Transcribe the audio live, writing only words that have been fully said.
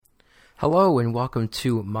Hello and welcome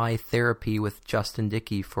to My Therapy with Justin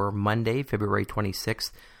Dickey for Monday, February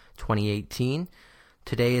 26th, 2018.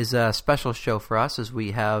 Today is a special show for us as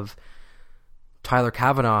we have Tyler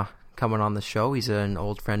Kavanaugh coming on the show. He's an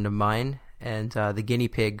old friend of mine and the guinea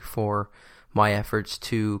pig for my efforts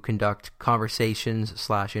to conduct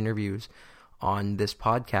conversations/interviews on this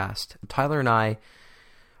podcast. Tyler and I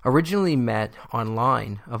originally met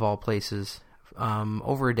online, of all places,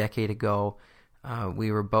 over a decade ago.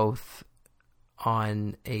 We were both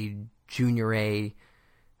on a Junior A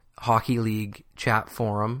Hockey League chat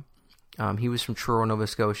forum. He was from Truro, Nova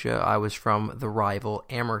Scotia. I was from the rival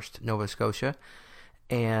Amherst, Nova Scotia.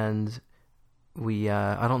 And we,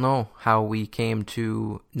 I don't know how we came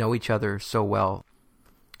to know each other so well.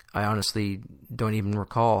 I honestly don't even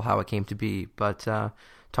recall how it came to be. But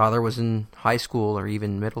Tyler was in high school or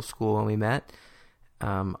even middle school when we met.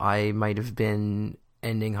 I might have been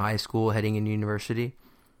ending high school, heading into university.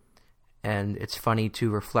 And it's funny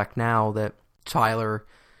to reflect now that Tyler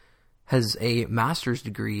has a master's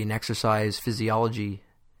degree in exercise physiology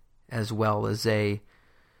as well as a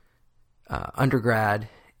undergrad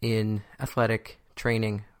in athletic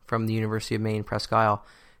training from the University of Maine, Presque Isle.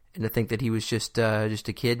 And to think that he was just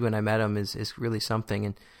a kid when I met him is really something.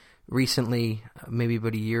 And recently, maybe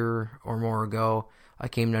about a year or more ago, I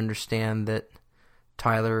came to understand that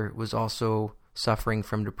Tyler was also suffering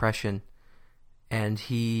from depression, and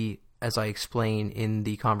he, as I explain in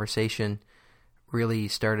the conversation, really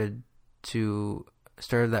started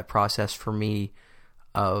that process for me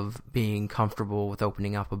of being comfortable with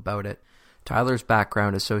opening up about it. Tyler's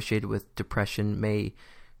background associated with depression may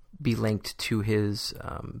be linked to his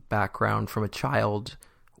background from a child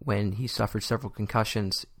when he suffered several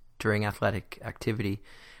concussions during athletic activity,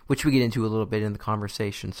 which we get into a little bit in the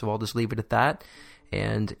conversation. So I'll just leave it at that.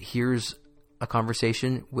 And here's a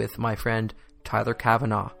conversation with my friend Tyler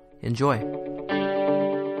Kavanaugh. Enjoy.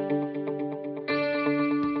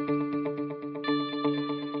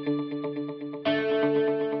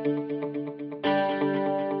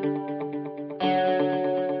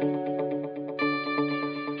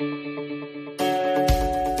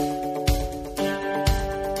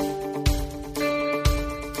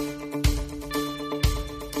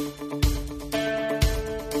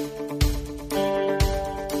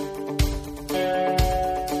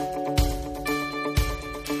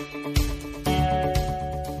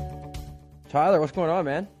 Tyler, what's going on,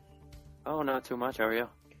 man? Oh, not too much. How are you?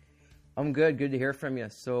 I'm good. Good to hear from you.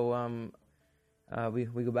 So, we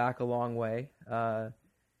go back a long way. And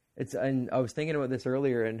I was thinking about this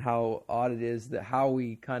earlier and how odd it is that how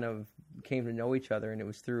we kind of came to know each other, and it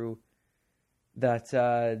was through that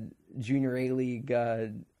Junior A League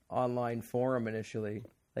online forum initially,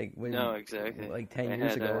 exactly, like 10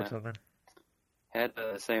 years ago or something. Had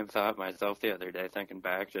the same thought myself the other day, thinking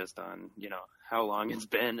back just on, how long it's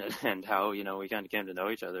been and how, we kind of came to know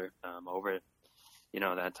each other over,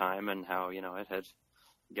 that time, and how, it had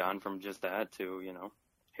gone from just that to,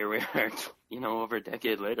 here we are, over a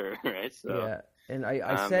decade later, right? So, yeah, and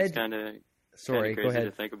I said... It's kind of crazy go ahead.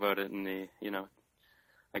 To think about it in the,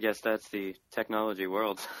 I guess that's the technology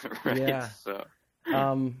world, right? Yeah. So.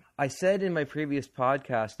 I said in my previous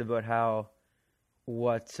podcast about how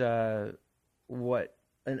what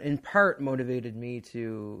in part motivated me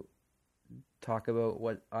to talk about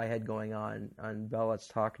what I had going on Bell Let's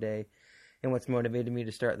Talk Day, and what's motivated me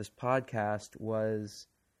to start this podcast was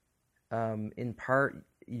in part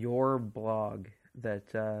your blog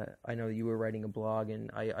that I know you were writing a blog,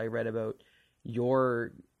 and I read about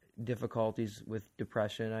your difficulties with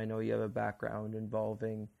depression. I know you have a background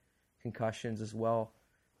involving concussions as well,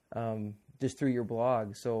 just through your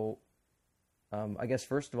blog. So I guess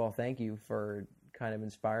first of all, thank you for kind of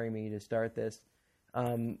inspiring me to start this.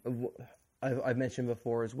 I've mentioned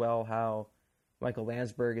before as well how Michael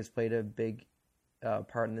Landsberg has played a big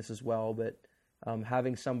part in this as well, but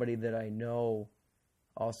having somebody that I know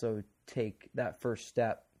also take that first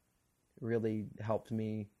step really helped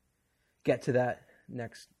me get to that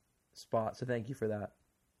next spot. So thank you for that.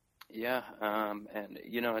 Yeah, and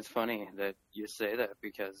it's funny that you say that,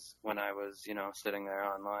 because when I was, sitting there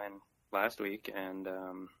online last week and,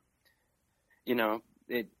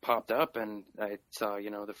 it popped up and I saw,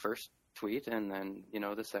 the first tweet and then,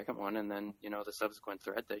 the second one and then, the subsequent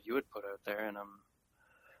thread that you had put out there, and I'm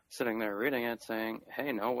sitting there reading it saying,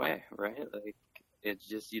 hey, no way, right? Like, it's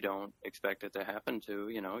just, you don't expect it to happen to,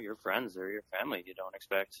 your friends or your family. You don't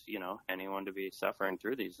expect, anyone to be suffering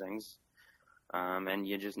through these things. And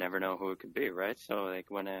you just never know who it could be, right? So,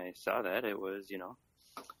 like, when I saw that, it was,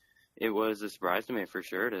 it was a surprise to me for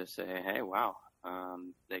sure to say, hey, wow,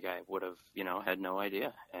 the guy would have, had no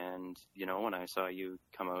idea. And, when I saw you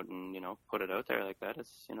come out and, put it out there like that,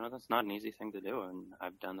 it's, that's not an easy thing to do. And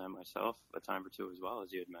I've done that myself a time or two as well,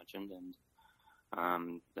 as you had mentioned. And,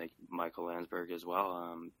 like Michael Landsberg as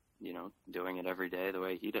well, doing it every day the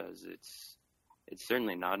way he does, it's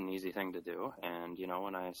certainly not an easy thing to do. And,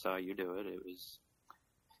 when I saw you do it,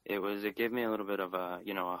 it gave me a little bit of a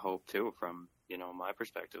hope too from, my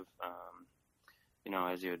perspective.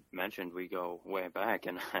 As you had mentioned, we go way back,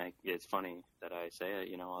 and it's funny that I say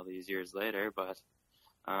it, all these years later, but,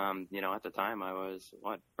 at the time I was,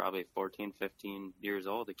 probably 14, 15 years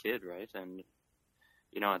old, a kid, right? And,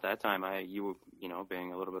 at that time, you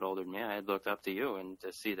being a little bit older than me, I had looked up to you, and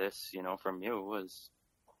to see this, from you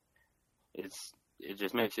it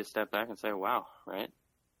just makes you step back and say, wow, right?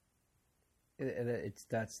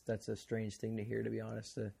 That's a strange thing to hear, to be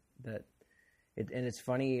honest, and it's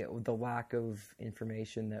funny the lack of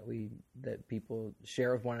information that people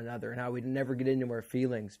share with one another, and how we never get into our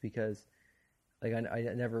feelings, because like I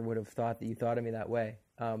never would have thought that you thought of me that way.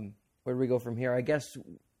 Where do we go from here? I guess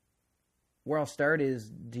where I'll start is,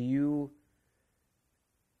 do you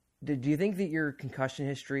think that your concussion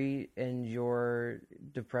history and your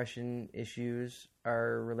depression issues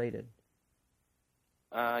are related?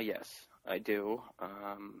 Yes, I do.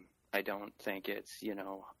 I don't think it's,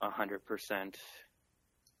 100%.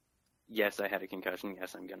 Yes, I had a concussion.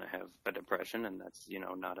 Yes, I'm going to have a depression. And that's,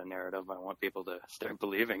 not a narrative I want people to start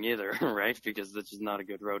believing either, right? Because this is not a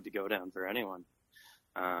good road to go down for anyone.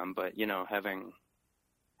 But,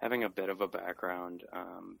 having a bit of a background,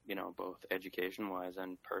 both education-wise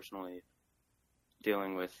and personally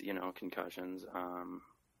dealing with, concussions,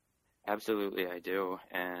 absolutely I do.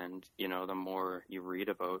 And, the more you read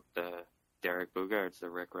about the Derek Boogaards, the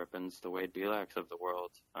Rick Rippons, the Wade Belaks of the world,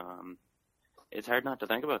 it's hard not to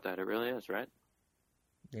think about that. It really is, right?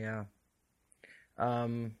 Yeah.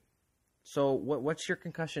 So what's your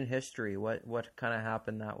concussion history? What kind of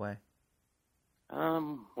happened that way?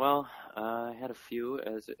 Well, I had a few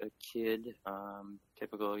as a kid,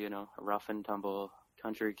 typical, rough and tumble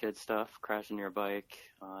country kid stuff, crashing your bike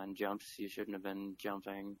on jumps you shouldn't have been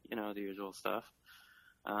jumping, the usual stuff.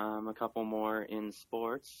 A couple more in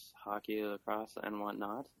sports, hockey, lacrosse, and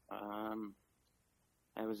whatnot. I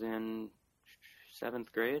was in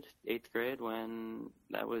 7th grade, 8th grade when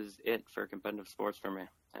that was it for competitive sports for me.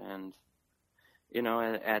 And,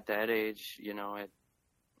 at that age,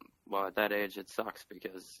 at that age it sucks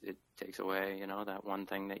because it takes away, that one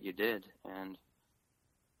thing that you did. And,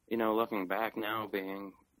 looking back now,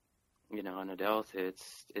 being, an adult,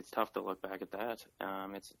 it's tough to look back at that.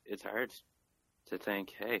 It's hard to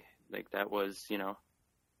think, hey, like that was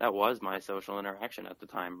my social interaction at the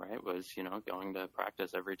time, right? Was, going to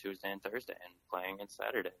practice every Tuesday and Thursday and playing on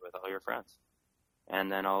Saturday with all your friends.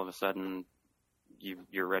 And then all of a sudden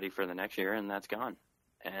you're ready for the next year and that's gone.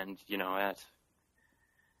 And,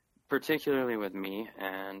 particularly with me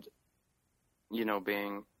and,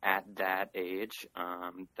 being at that age,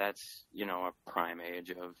 that's, a prime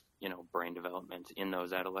age of, brain development in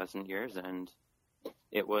those adolescent years. And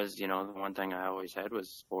it was, the one thing I always had was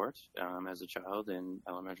sport, as a child in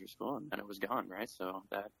elementary school, and then it was gone, right? So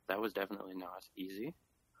that was definitely not easy.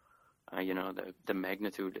 The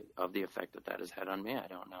magnitude of the effect that has had on me, I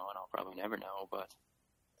don't know, and I'll probably never know, but,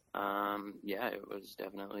 yeah, it was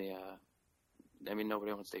definitely,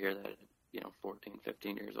 nobody wants to hear that, 14,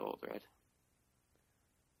 15 years old, right?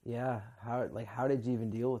 Yeah. How did you even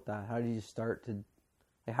deal with that? How did you start to,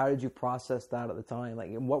 how did you process that at the time?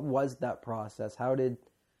 Like, what was that process? How did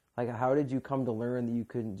you come to learn that you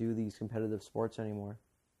couldn't do these competitive sports anymore?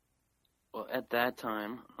 Well, at that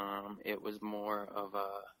time, it was more of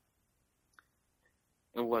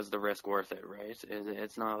was the risk worth it, right?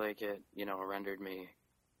 It's not like it, rendered me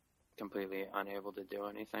completely unable to do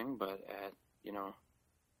anything, but at,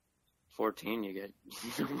 14, you get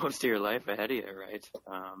most of your life ahead of you, right?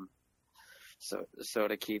 So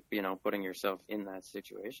to keep, putting yourself in that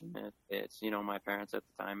situation, it's, my parents at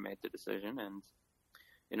the time made the decision, and,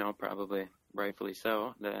 probably rightfully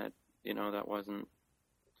so, that, that wasn't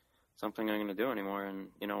something I'm going to do anymore. And,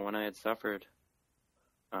 when I had suffered,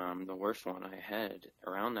 the worst one I had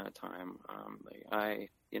around that time, I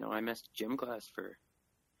missed gym class for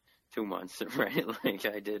 2 months, right? Like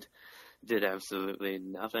I did absolutely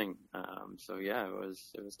nothing. So yeah, it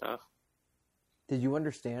was tough. Did you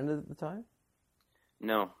understand it at the time?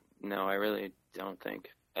 No, I really don't think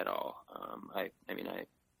at all. I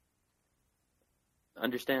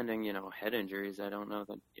understanding, head injuries, I don't know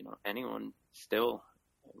that, anyone still,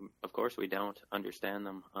 of course we don't understand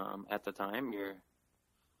them. At the time,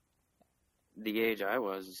 the age I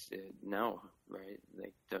was, no, right?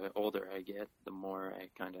 Like the older I get, the more I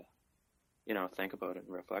kind of, think about it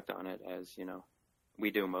and reflect on it as,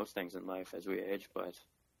 we do most things in life as we age, but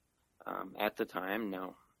at the time,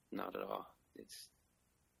 no, not at all.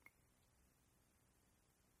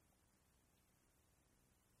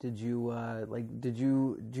 Did you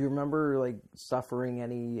do you remember like suffering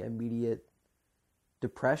any immediate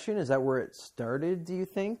depression? Is that where it started, do you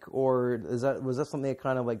think? Or was that something that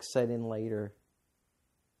kind of like set in later?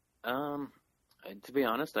 To be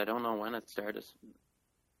honest, I don't know when it started.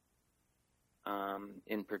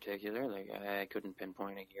 In particular, like I couldn't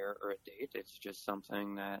pinpoint a year or a date. It's just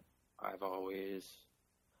something that I've always,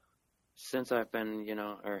 since I've been,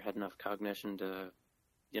 or had enough cognition to,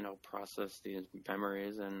 process these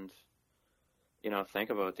memories and, think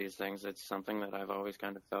about these things. It's something that I've always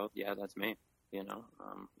kind of felt, yeah, that's me.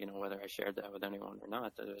 Whether I shared that with anyone or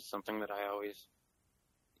not, that is something that I always,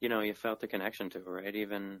 you felt the connection to, right?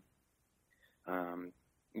 Even,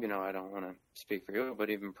 I don't want to speak for you, but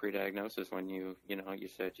even pre-diagnosis, when you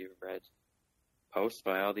said you read posts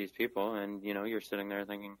by all these people and, you're sitting there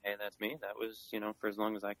thinking, hey, that's me. That was, for as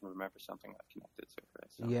long as I can remember, something I've connected to,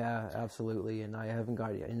 right? So. Yeah, absolutely. And I haven't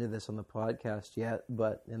got into this on the podcast yet,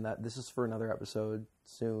 but this is for another episode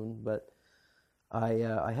soon, but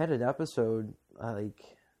I had an episode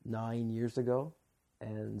like 9 years ago,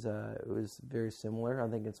 and it was very similar. I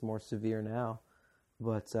think it's more severe now,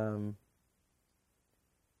 but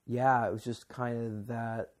yeah, it was just kind of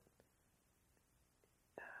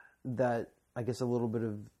that I guess a little bit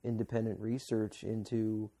of independent research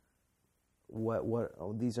into what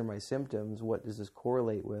these are my symptoms. What does this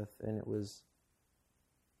correlate with? And it was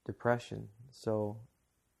depression. So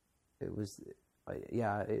it was. It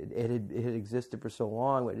had existed for so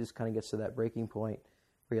long, but it just kind of gets to that breaking point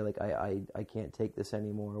where you're like, I can't take this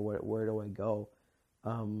anymore. Where do I go?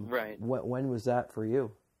 Right. When was that for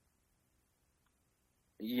you?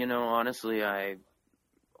 Honestly, I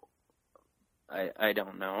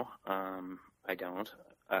don't know. I don't.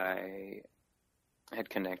 I had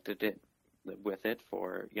connected with it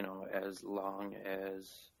for, as long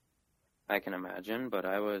as I can imagine, but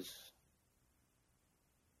I was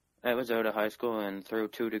out of high school and through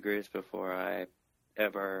 2 degrees before I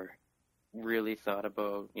ever really thought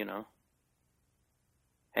about,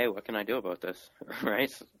 hey, what can I do about this,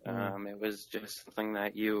 right? Mm. It was just something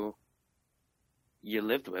that you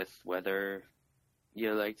lived with, whether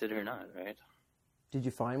you liked it or not, right? Did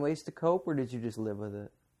you find ways to cope, or did you just live with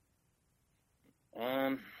it?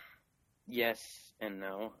 Yes and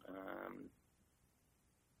no.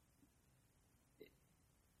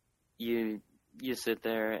 You sit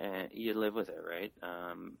there and you live with it, right?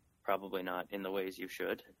 Probably not in the ways you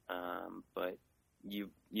should, but you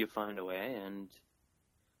find a way, and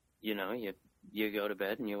you go to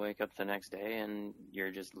bed and you wake up the next day and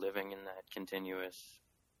you're just living in that continuous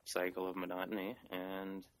cycle of monotony,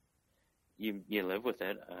 and you live with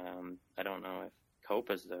it. I don't know if cope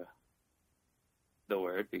is the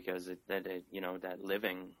word, because that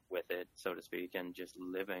living with it, so to speak, and just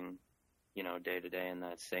living, day to day in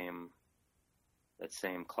that same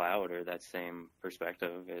cloud or that same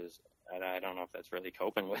perspective is, I don't know if that's really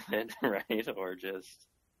coping with it, right? Or just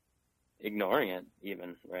ignoring it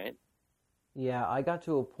even, right? Yeah, I got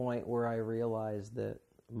to a point where I realized that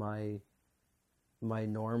my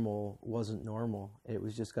normal wasn't normal. It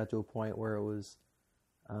was just got to a point where it was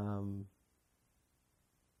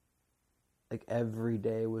like every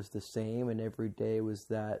day was the same, and every day was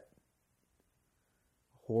that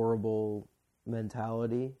horrible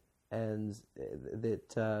mentality, and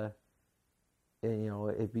that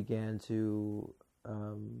it began to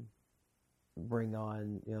bring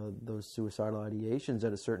on those suicidal ideations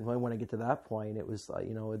at a certain point. When I get to that point, it was like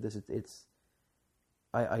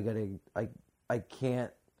I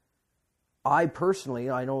can't. I personally,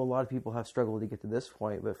 I know a lot of people have struggled to get to this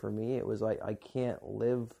point, but for me, it was like I can't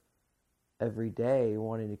live every day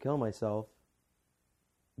wanting to kill myself,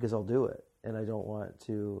 because I'll do it, and I don't want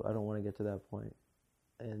to. I don't want to get to that point,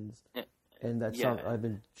 and that's something I've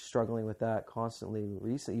been struggling with that constantly,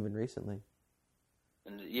 even recently.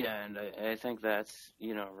 And and I think that's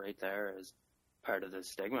right there is part of the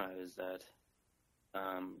stigma, is that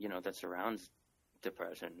that surrounds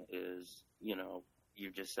depression, is you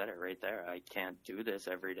just said it right there. I can't do this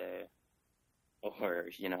every day, or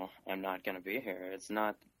I'm not going to be here. It's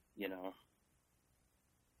not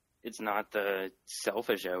it's not the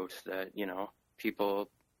selfish out that people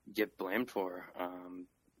get blamed for.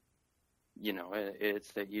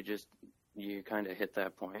 It's that you kind of hit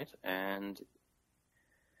that point, and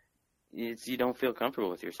you don't feel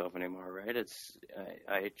comfortable with yourself anymore, right?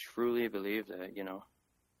 I truly believe that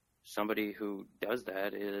somebody who does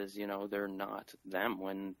that is, they're not them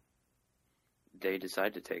when they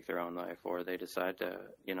decide to take their own life, or they decide to,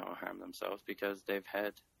 harm themselves because they've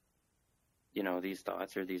had, these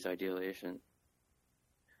thoughts or these ideas,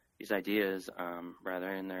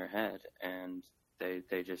 rather, in their head, and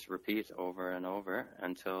they just repeat over and over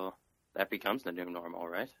until that becomes the new normal,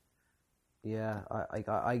 right? Yeah,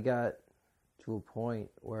 I got to a point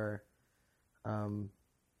where,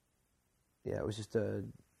 it was just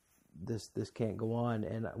this can't go on.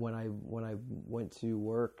 And when I went to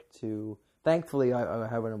work thankfully I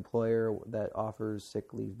have an employer that offers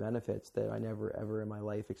sick leave benefits that I never ever in my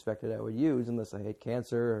life expected I would use unless I had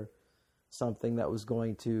cancer or something that was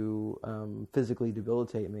going to physically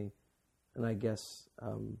debilitate me. And I guess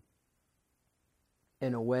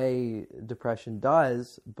in a way depression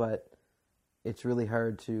does, but it's really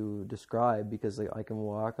hard to describe because I can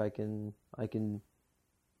walk, I can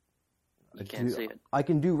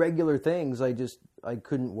do regular things. I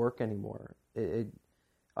couldn't work anymore.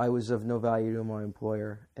 I was of no value to my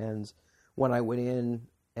employer, and when I went in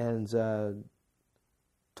and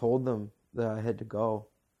told them that I had to go,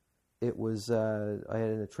 it was I had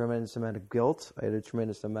a tremendous amount of guilt. I had a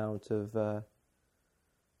tremendous amount of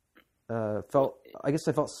I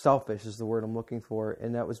felt selfish is the word I'm looking for,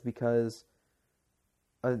 and that was because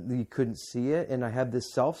you couldn't see it, and I had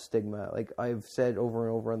this self-stigma. Like I've said over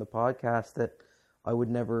and over on the podcast that I would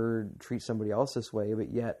never treat somebody else this way,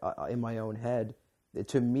 but yet in my own head,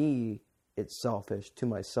 to me, it's selfish to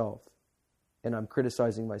myself, and I'm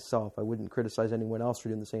criticizing myself. I wouldn't criticize anyone else for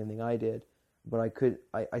doing the same thing I did, but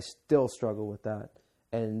I still struggle with that.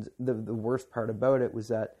 And the worst part about it was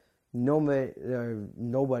that nobody,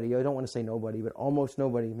 I don't want to say nobody, but almost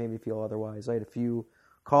nobody made me feel otherwise. I had a few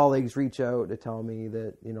colleagues reach out to tell me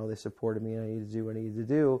that, they supported me and I needed to do what I needed to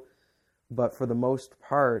do. But for the most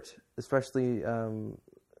part, especially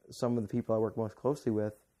some of the people I work most closely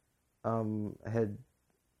with, had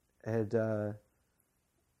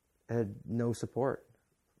no support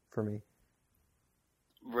for me.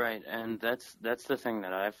 Right, and that's the thing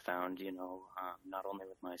that I've found, not only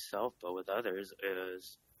with myself but with others,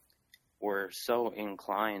 is we're so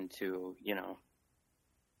inclined to,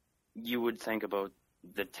 you would think about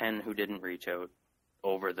the 10 who didn't reach out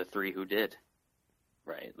over the 3 who did,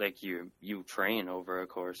 right? Like you train over a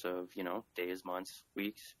course of, days, months,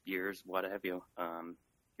 weeks, years, what have you,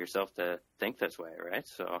 yourself to think this way, right?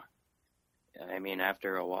 So, I mean,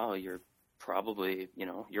 after a while, you're probably,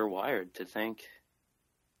 you're wired to think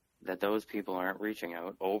that those people aren't reaching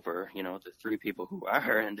out over, the 3 people who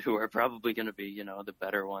are and who are probably going to be, the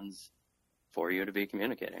better ones for you to be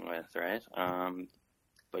communicating with, right?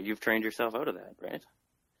 But you've trained yourself out of that, right?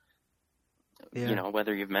 Yeah.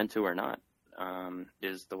 Whether you've meant to or not,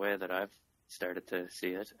 is the way that I've started to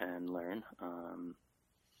see it and learn.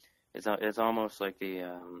 It's almost like the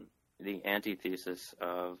antithesis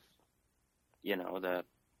of, I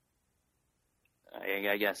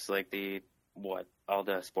guess like what all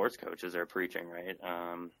the sports coaches are preaching, right?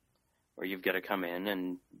 Where you've got to come in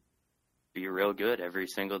and be real good every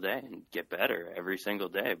single day and get better every single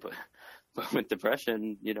day. But with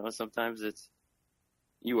depression, sometimes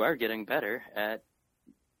you are getting better at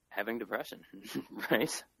having depression,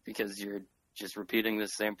 right? Because you're just repeating the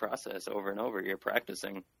same process over and over. You're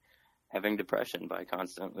practicing having depression by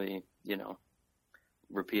constantly,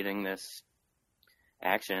 repeating this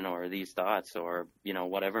action or these thoughts or,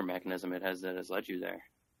 whatever mechanism it has that has led you there.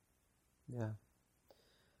 Yeah.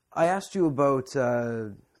 I asked you about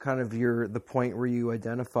kind of the point where you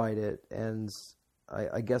identified it, and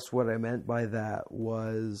I guess what I meant by that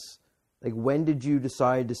was, like, when did you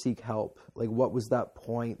decide to seek help? Like, what was that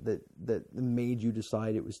point that made you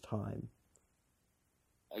decide it was time?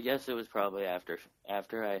 I guess it was probably after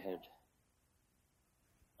I had,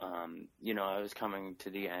 I was coming to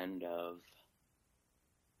the end of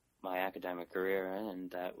my academic career, and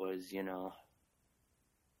that was,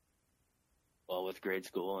 well, with grade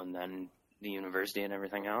school and then the university and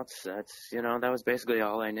everything else, that's, that was basically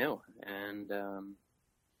all I knew. And,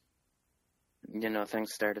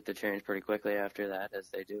 things started to change pretty quickly after that, as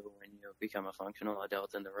they do when you become a functional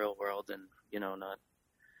adult in the real world and,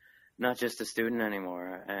 not just a student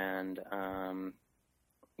anymore. And,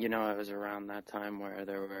 it was around that time where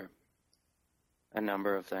there were a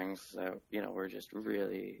number of things that, were just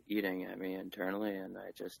really eating at me internally. And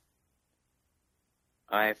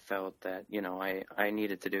I felt that, I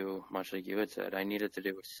needed to do, much like you had said, I needed to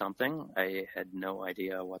do something. I had no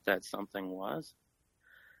idea what that something was.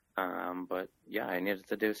 But yeah, I needed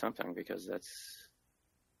to do something because that's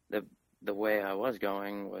the way I was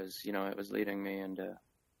going was, it was leading me into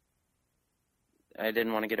I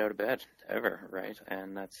didn't want to get out of bed ever, right?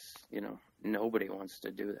 And that's, nobody wants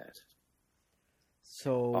to do that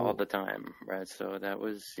all So, the time, right? So that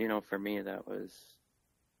was, for me,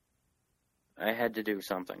 I had to do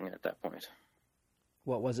something at that point.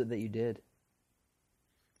 what was it that you did?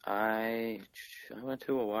 I went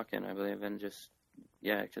to a walk-in, I believe, and just,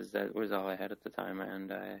 yeah, because that was all I had at the time.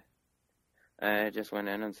 And I just went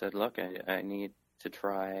in and said, look, I need to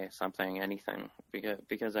try something, anything,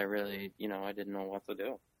 because I really, I didn't know what to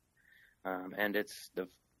do. And it's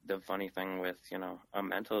the funny thing with, a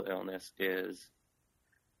mental illness is,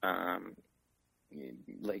 um,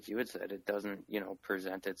 like you had said, it doesn't,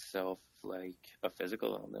 present itself like a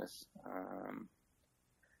physical illness.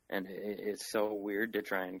 And it's so weird to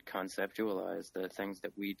try and conceptualize the things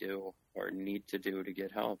that we do or need to do to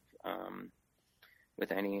get help.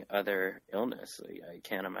 With any other illness, I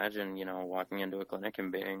can't imagine, walking into a clinic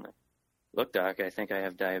and being like, look, doc, I think I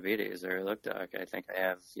have diabetes, or look, doc, I think I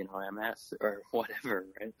have, MS or whatever,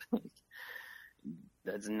 right? Like,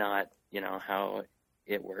 that's not, how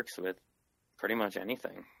it works with pretty much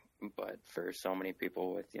anything. But for so many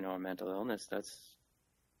people with, a mental illness, that's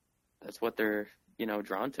what they're,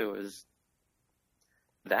 drawn to is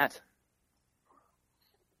that.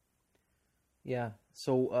 Yeah.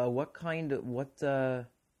 So,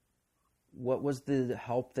 what was the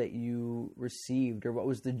help that you received, or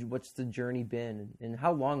what's the journey been, and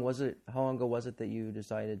how long ago was it that you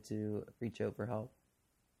decided to reach out for help?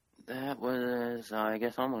 That was, I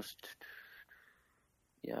guess, almost,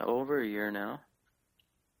 yeah, over a year now.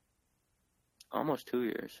 Almost 2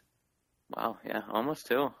 years. Wow, yeah, almost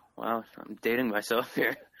two. Wow, I'm dating myself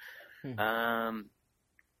here. Hmm.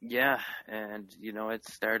 Yeah, and it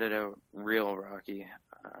started out real rocky.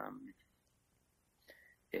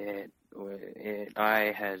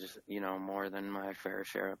 I had more than my fair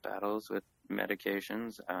share of battles with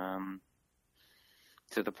medications.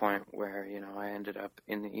 To the point where I ended up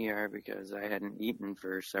in the ER because I hadn't eaten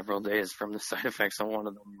for several days from the side effects of one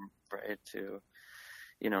of them. Right to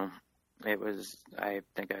you know, it was. I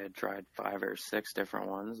think I had tried 5 or 6 different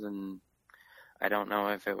ones, and I don't know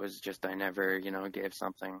if it was just I never, gave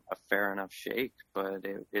something a fair enough shake, but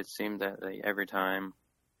it seemed that every time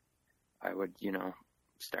I would,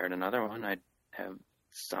 start another one, I'd have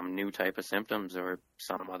some new type of symptoms or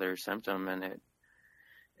some other symptom, and it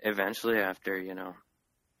eventually, after,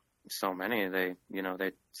 so many, they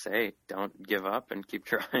say don't give up and keep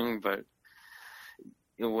trying, but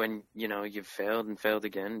when, you've failed and failed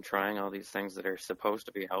again, trying all these things that are supposed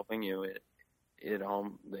to be helping you, it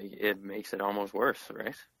makes it almost worse,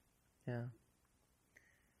 right? Yeah.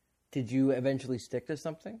 Did you eventually stick to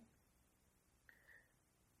something?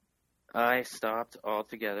 I stopped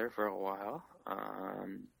altogether for a while,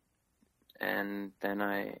 and then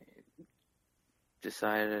I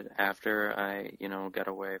decided after I, got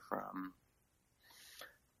away from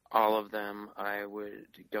all of them, I would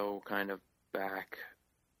go kind of back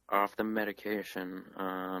off the medication,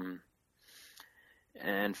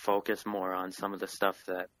 and focus more on some of the stuff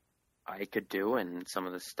that I could do and some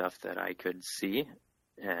of the stuff that I could see.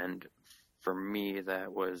 And for me,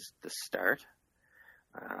 that was the start.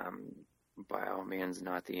 By all means,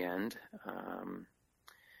 not the end.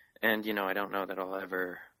 And, I don't know that I'll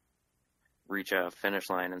ever reach a finish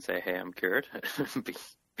line and say, hey, I'm cured,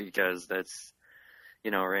 because that's,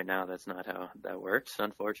 right now that's not how that works,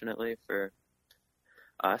 unfortunately, for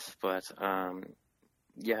us. But,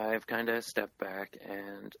 yeah, I've kind of stepped back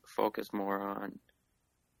and focused more on,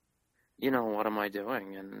 what am I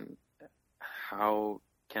doing and how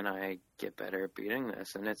can I get better at beating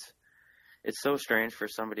this? And it's so strange for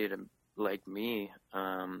somebody to like me,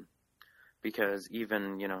 because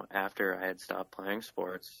even, after I had stopped playing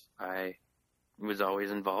sports, I was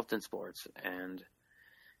always involved in sports. And,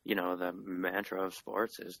 the mantra of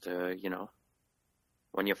sports is to,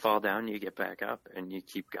 when you fall down, you get back up and you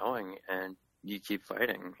keep going and you keep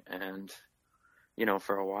fighting. And,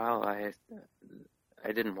 for a while, I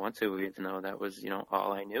didn't want to, even though that was,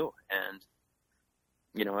 all I knew. And,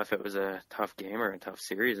 if it was a tough game or a tough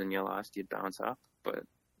series and you lost, you'd bounce up. But,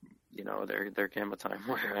 there came a time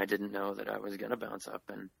where I didn't know that I was going to bounce up.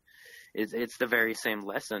 And it's the very same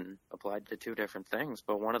lesson applied to 2 different things.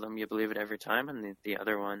 But one of them, you believe it every time. And the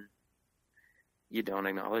other one, you don't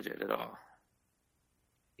acknowledge it at all.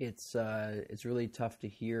 It's really tough to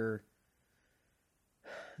hear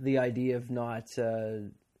the idea of not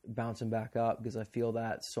bouncing back up, because I feel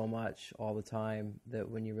that so much all the time, that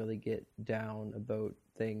when you really get down about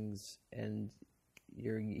things and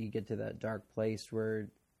you get to that dark place where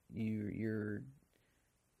your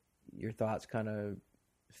thoughts kind of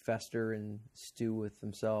fester and stew with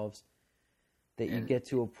themselves, that you get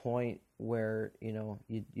to a point where, you know,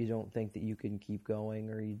 you don't think that you can keep going,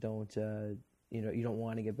 or you don't, you know, you don't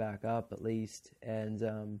want to get back up at least.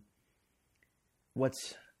 And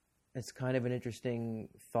it's kind of an interesting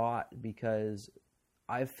thought, because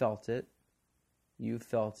I've felt it, you've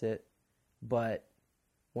felt it, but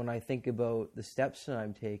when I think about the steps that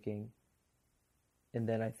I'm taking, and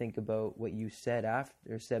then I think about what you said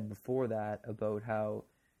before that, about how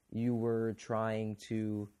you were trying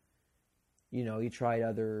to, you know, you tried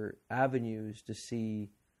other avenues to see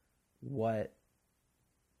what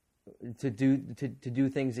to do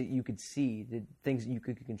things that you could see, things that you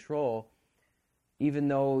could control. Even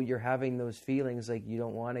though you're having those feelings like you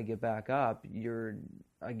don't want to get back up,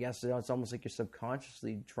 I guess it's almost like you're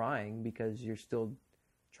subconsciously trying, because you're still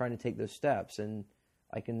trying to take those steps. And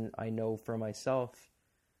I know for myself,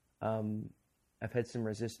 I've had some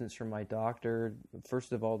resistance from my doctor,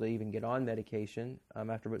 first of all, to even get on medication.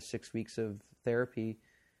 After about 6 weeks of therapy,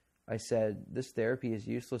 I said, this therapy is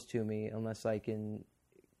useless to me unless I can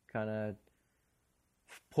kind of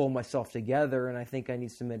pull myself together, and I think I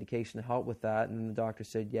need some medication to help with that. And the doctor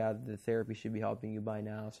said, yeah, the therapy should be helping you by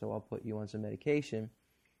now, so I'll put you on some medication.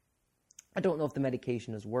 I don't know if the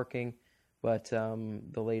medication is working, but the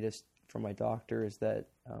latest from my doctor is that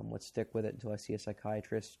let's stick with it until I see a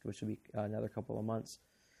psychiatrist, which will be another couple of months,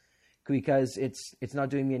 because it's not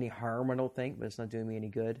doing me any harm, I don't think, but it's not doing me any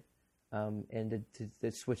good. And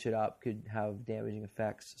to switch it up could have damaging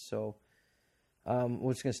effects. So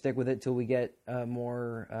we're just going to stick with it till we get a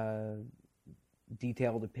more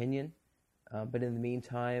detailed opinion. But in the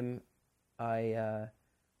meantime, I've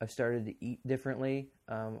started to eat differently.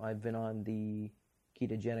 I've been on the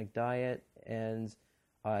ketogenic diet, and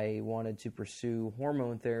I wanted to pursue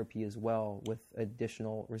hormone therapy as well, with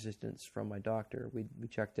additional resistance from my doctor. We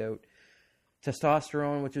checked out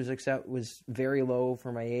testosterone, which was very low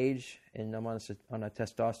for my age, and I'm on a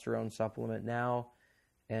testosterone supplement now,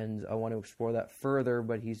 and I want to explore that further,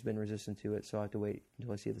 but he's been resistant to it, so I have to wait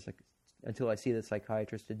until I see the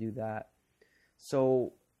psychiatrist to do that.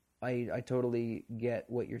 So I totally get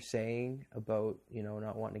what you're saying about, you know,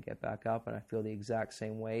 not wanting to get back up, and I feel the exact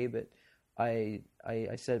same way. But I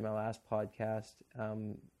said in my last podcast,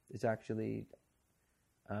 it's actually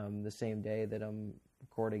the same day that I'm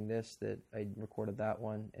recording this, that I recorded that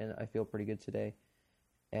one, and I feel pretty good today.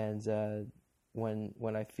 And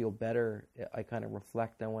when I feel better, I kind of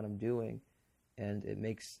reflect on what I'm doing, and it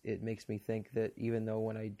makes me think that even though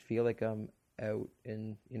when I feel like I'm out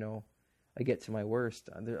and, you know, I get to my worst,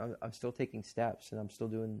 I'm still taking steps, and I'm still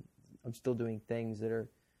doing things that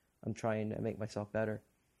I'm trying to make myself better.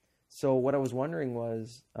 So what I was wondering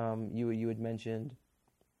was, you had mentioned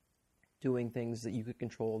doing things that you could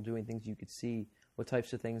control, doing things you could see. What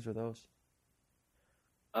types of things were those?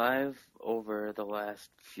 I've, over the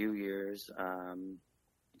last few years,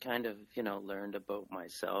 kind of, you know, learned about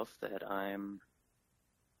myself that I'm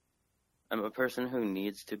a person who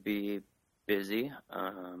needs to be busy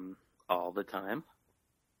all the time.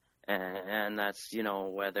 And that's, you know,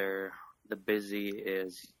 whether the busy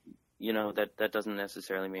is, you know, that doesn't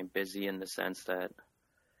necessarily mean busy in the sense that,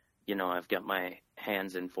 you know, I've got my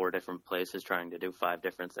hands in 4 different places trying to do 5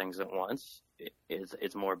 different things at once.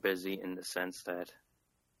 It's more busy in the sense that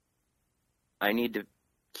I need to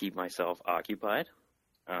keep myself occupied,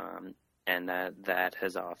 and that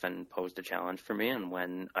has often posed a challenge for me. And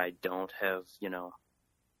when I don't have, you know,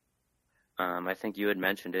 I think you had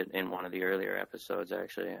mentioned it in one of the earlier episodes,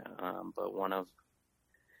 actually, but one of,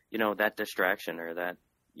 you know, that distraction, or that,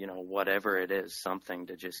 you know, whatever it is, something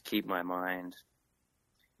to just keep my mind,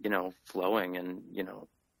 you know, flowing, and, you know,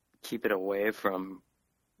 keep it away from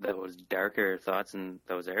those darker thoughts in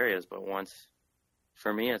those areas. But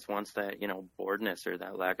for me, it's once that, you know, boredness or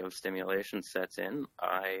that lack of stimulation sets in,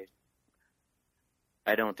 I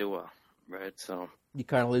don't do well, right? So you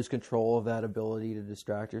kind of lose control of that ability to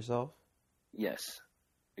distract yourself? Yes,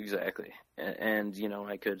 exactly. And you know,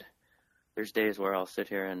 there's days where I'll sit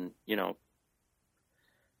here and, you know,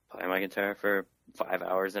 play my guitar for 5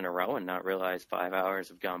 hours in a row and not realize 5 hours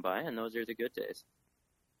have gone by, and those are the good days.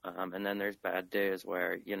 And then there's bad days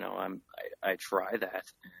where, you know, I try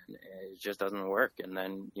that, and it just doesn't work. And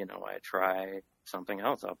then, you know, I try something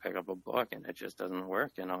else. I'll pick up a book and it just doesn't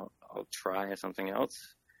work. And I'll try something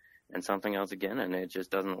else and something else again, and it just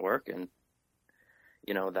doesn't work. And,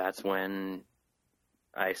 you know, that's when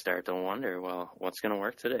I start to wonder, well, what's going to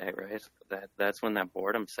work today, right? That's when that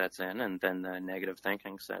boredom sets in, and then the negative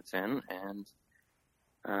thinking sets in. And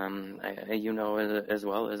you know, as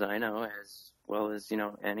well as I know, as well as, you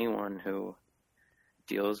know, anyone who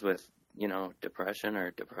deals with, you know, depression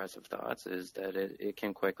or depressive thoughts, is that it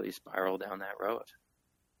can quickly spiral down that road.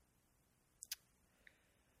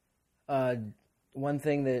 One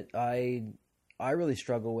thing that I really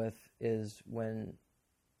struggle with is when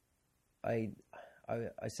I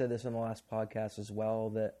said this on the last podcast as well,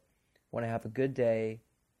 that when I have a good day,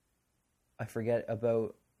 I forget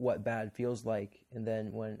about what bad feels like, and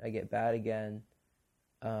then when I get bad again,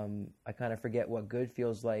 I kind of forget what good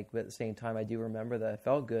feels like, but at the same time I do remember that I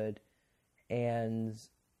felt good, and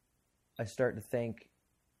I start to think,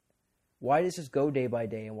 why does this go day by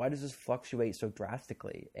day, and why does this fluctuate so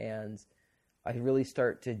drastically? And I really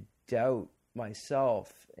start to doubt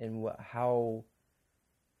myself and how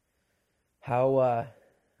I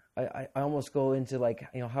almost go into like,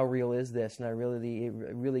 how real is this? And I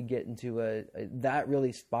really get into that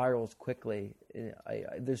really spirals quickly.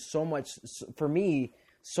 There's so much for me.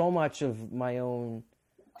 So much of my own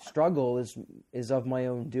struggle is of my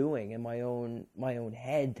own doing, and my own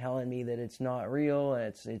head telling me that it's not real,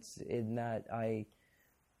 and it's in that I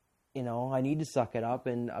need to suck it up,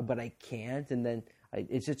 but I can't, and then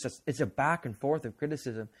it's a back and forth of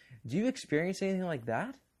criticism. Do you experience anything like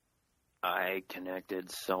that? I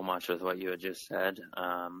connected so much with what you had just said.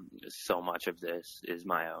 So much of this is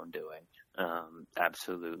my own doing.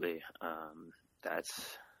 Absolutely.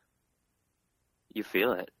 You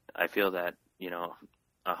feel it. I feel that,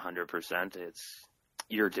 100%.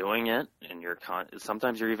 You're doing it, and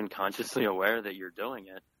sometimes you're even consciously aware that you're doing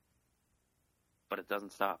it, but it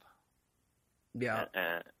doesn't stop. Yeah.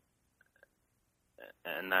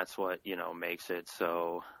 And that's what, makes it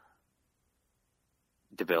so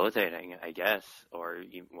debilitating, I guess, or,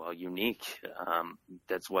 unique.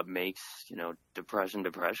 That's what makes,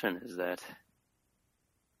 depression is that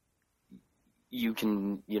you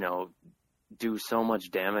can, do so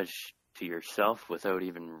much damage to yourself without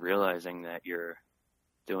even realizing that you're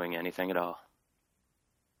doing anything at all.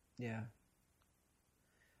 Yeah.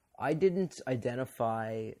 I didn't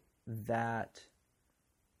identify that,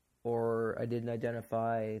 or I didn't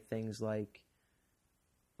identify things like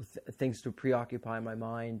things to preoccupy my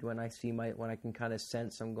mind when I can kind of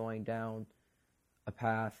sense I'm going down a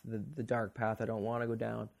path, the dark path I don't want to go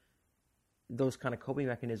down. Those kind of coping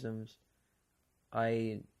mechanisms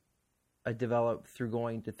I developed through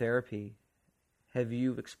going to therapy. Have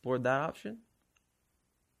you explored that option?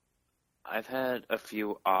 I've had a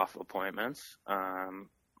few off appointments,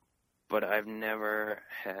 but I've never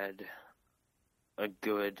had a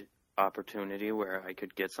good opportunity where I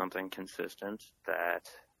could get something consistent that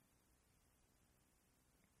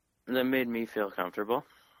made me feel comfortable.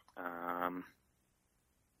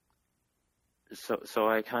 So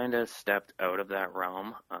I kind of stepped out of that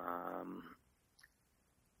realm,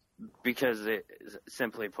 because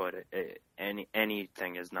simply put,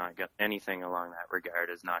 anything anything along that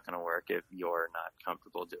regard is not going to work if you're not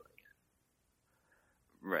comfortable doing it.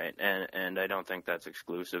 Right. And I don't think that's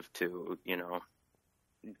exclusive to,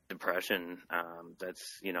 depression.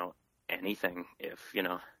 That's, anything. If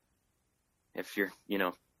you're,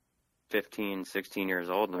 15, 16 years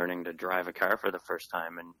old learning to drive a car for the first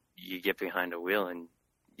time, and you get behind a wheel and,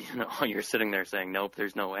 you're sitting there saying, nope,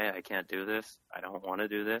 there's no way, I can't do this, I don't want to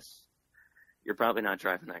do this, you're probably not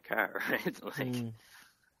driving that car, right?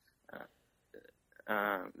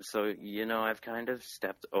 So, I've kind of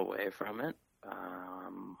stepped away from it,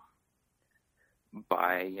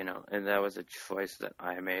 and that was a choice that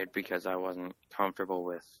I made because I wasn't comfortable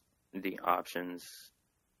with the options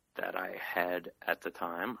that I had at the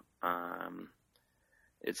time.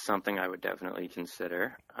 It's something I would definitely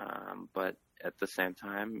consider, but at the same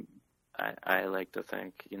time, I like to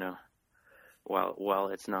think, while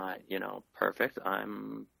it's not, perfect,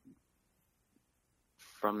 I'm,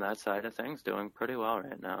 from that side of things, doing pretty well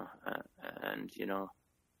right now. And,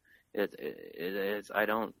 it is, I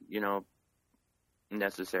don't,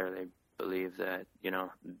 necessarily believe that,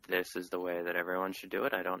 this is the way that everyone should do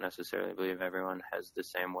it. I don't necessarily believe everyone has the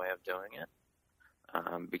same way of doing it,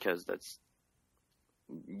 because that's,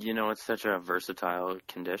 it's such a versatile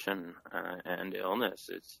condition, and illness.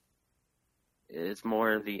 It's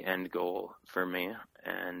more the end goal for me.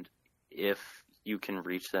 And if you can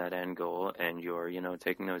reach that end goal and you're,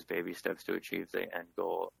 taking those baby steps to achieve the end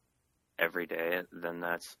goal every day, then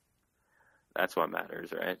that's what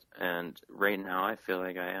matters, right? And right now I feel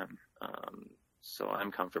like I am. So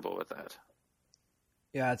I'm comfortable with that.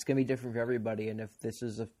 Yeah, it's gonna be different for everybody, and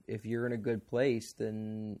if you're in a good place,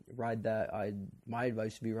 then ride that. My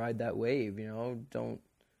advice would be ride that wave. Don't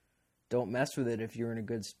mess with it if you're in a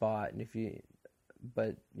good spot, and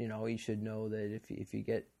but you should know that if you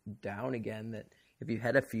get down again, that if you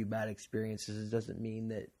had a few bad experiences, it doesn't mean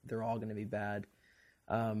that they're all going to be bad.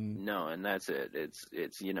 No, and that's it.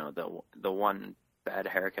 It's the one bad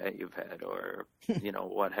haircut you've had or,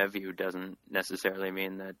 what have you doesn't necessarily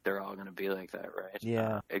mean that they're all going to be like that, right?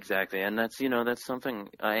 Yeah. Exactly. And that's something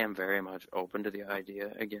I am very much open to the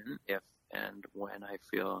idea again, if and when I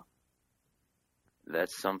feel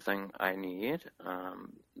that's something I need.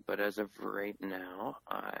 But as of right now,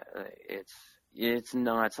 it's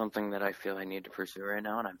not something that I feel I need to pursue right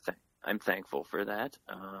now. And I'm thankful for that.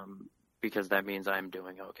 Because that means I'm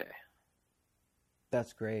doing okay.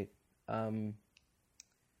 That's great.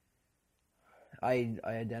 I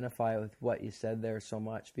identify with what you said there so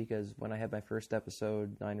much, because when I had my first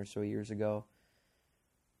episode 9 or so years ago,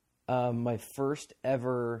 my first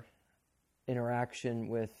ever interaction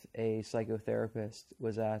with a psychotherapist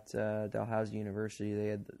was at Dalhousie University. They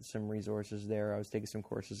had some resources there. I was taking some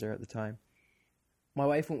courses there at the time. My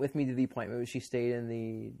wife went with me to the appointment. She stayed in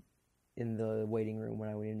the waiting room when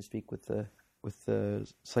I went in to speak with the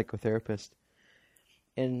psychotherapist.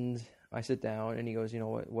 And I sit down, and he goes,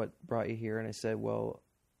 what brought you here? And I said, well,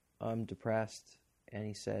 I'm depressed. And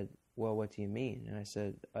he said, well, what do you mean? And I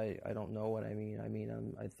said, I don't know what I mean.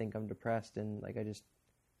 I think I'm depressed, and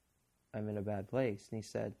I'm in a bad place. And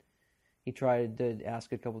he tried to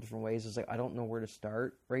ask a couple different ways. I was like, I don't know where to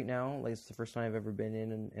start right now. Like, it's the first time I've ever been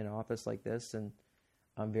in an office like this, and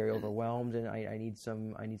I'm very overwhelmed, and I need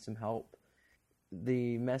some help.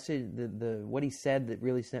 The message, what he said that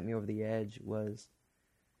really sent me over the edge was,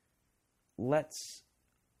 let's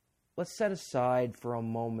set aside for a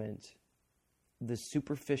moment the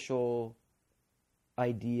superficial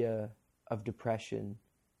idea of depression,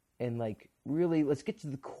 and really let's get to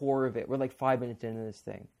the core of it. We're 5 minutes into this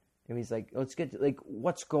thing, and he's like, let's get to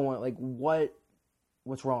what's going,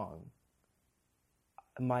 what's wrong.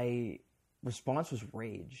 My response was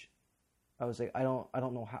rage. I was like, I don't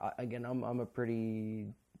know how. Again, I'm a pretty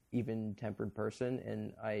even-tempered person,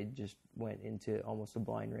 and I just went into almost a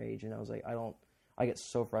blind rage. And I was like, I get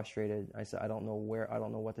so frustrated. I said, I don't know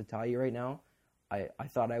what to tell you right now. I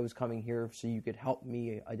thought I was coming here so you could help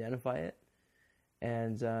me identify it,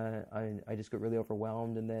 and I just got really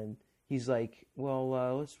overwhelmed. And then he's like,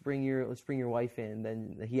 well, let's bring your wife in.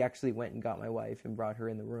 Then he actually went and got my wife and brought her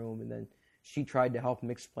in the room, and then she tried to help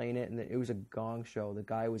him explain it, and it was a gong show. The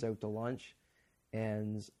guy was out to lunch,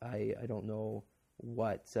 and I don't know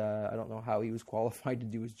I don't know how he was qualified to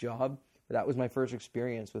do his job, but that was my first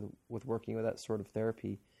experience with working with that sort of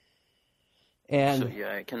therapy. And so,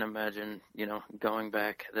 yeah, I can imagine, going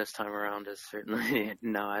back this time around is certainly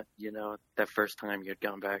not, the first time you'd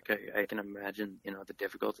gone back. I can imagine, the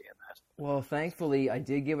difficulty in that. Well, thankfully, I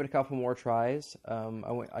did give it a couple more tries.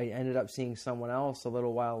 I ended up seeing someone else a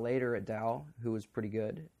little while later at Dal who was pretty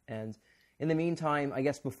good. And in the meantime, I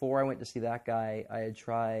guess before I went to see that guy, I had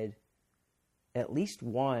tried at least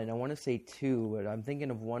one. I want to say two, but I'm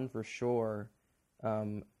thinking of one for sure.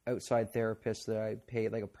 Outside therapist that I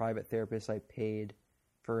paid, like a private therapist I paid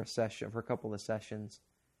for a couple of sessions,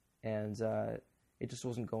 and it just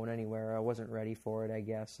wasn't going anywhere. I wasn't ready for it, I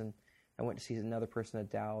guess, and I went to see another person at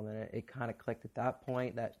Dow, and then it kind of clicked at that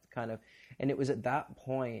point. And it was at that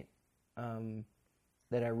point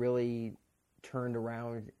that I really turned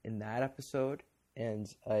around in that episode,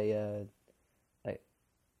 and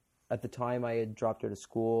at the time, I had dropped out of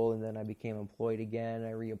school, and then I became employed again.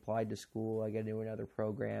 I reapplied to school. I got into another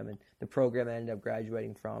program, and the program I ended up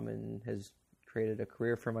graduating from and has created a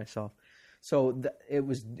career for myself. So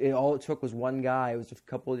all it took was one guy. It was a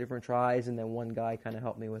couple of different tries, and then one guy kind of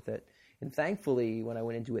helped me with it. And thankfully, when I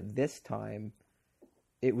went into it this time,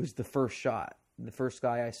 it was the first shot. The first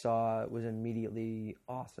guy I saw was immediately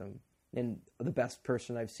awesome and the best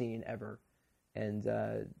person I've seen ever. And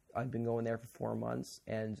I've been going there for 4 months,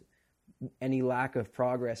 and any lack of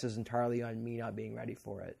progress is entirely on me not being ready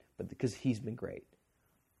for it, but because he's been great.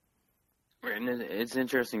 And it's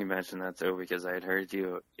interesting you mentioned that, too, because I had heard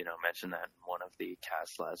you, mention that in one of the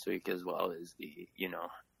casts last week, as well as the,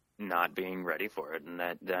 not being ready for it. And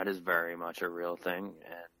that is very much a real thing.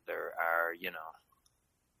 And there are,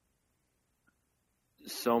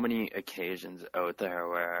 so many occasions out there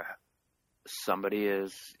where somebody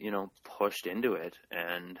is, pushed into it,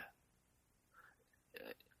 and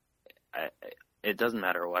it doesn't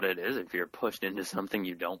matter what it is. If you're pushed into something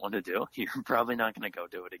you don't want to do, you're probably not going to go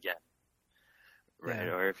do it again. Right.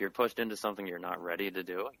 Yeah. Or if you're pushed into something you're not ready to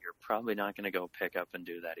do, you're probably not going to go pick up and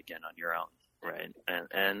do that again on your own. Right.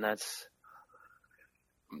 And that's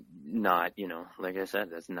not, like I said,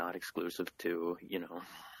 that's not exclusive to,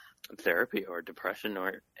 therapy or depression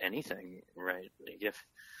or anything. Right. Like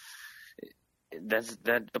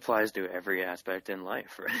that applies to every aspect in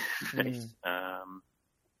life. Right.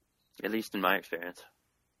 At least in my experience.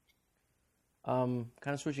 Kind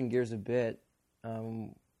of switching gears a bit.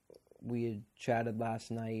 we had chatted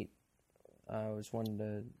last night. I was wanting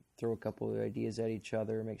to throw a couple of ideas at each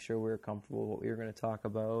other, make sure we were comfortable with what we were going to talk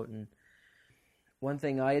about. And one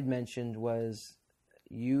thing I had mentioned was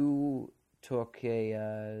you took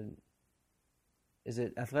is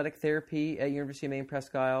it athletic therapy at University of Maine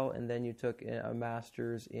Presque Isle, and then you took a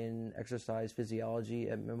master's in exercise physiology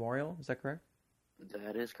at Memorial. Is that correct?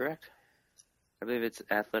 That is correct. I believe it's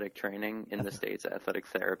athletic training in the States, athletic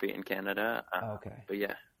therapy in Canada. Okay. But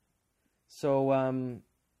yeah. So,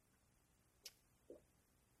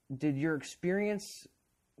 did your experience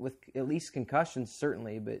with at least concussions,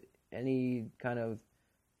 certainly, but any kind of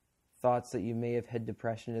thoughts that you may have had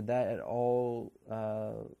depression, did that at all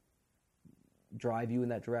drive you in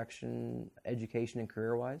that direction, education and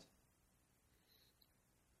career-wise?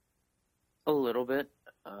 A little bit,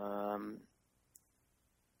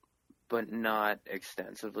 but not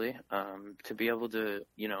extensively. To be able to,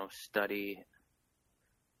 study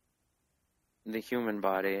the human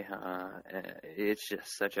body, it's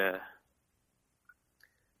just such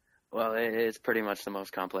it's pretty much the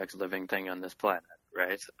most complex living thing on this planet,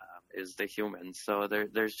 right? Is the human. So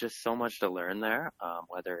there's just so much to learn there,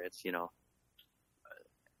 whether it's,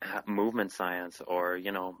 movement science or,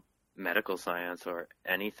 medical science or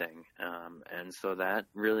anything. And so that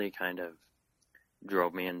really kind of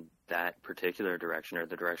drove me in that particular direction, or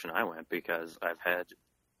the direction I went, because I've had,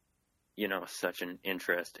 such an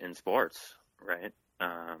interest in sports, right?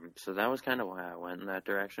 So that was kind of why I went in that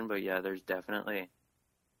direction. But yeah, there's definitely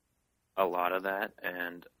a lot of that.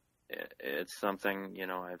 And it's something,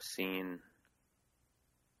 I've seen,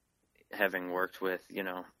 having worked with,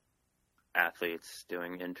 athletes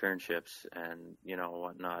doing internships and,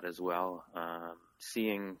 whatnot as well.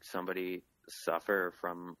 Seeing somebody suffer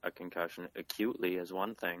from a concussion acutely is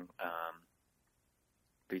one thing,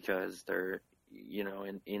 because they're,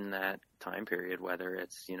 in that time period, whether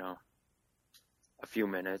it's, a few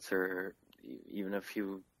minutes or even a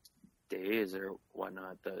few days or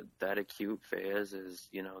whatnot, that acute phase is,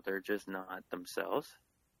 they're just not themselves.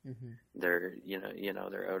 Mm-hmm. They're,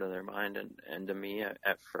 they're out of their mind. And to me,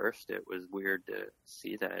 at first, it was weird to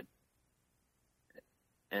see that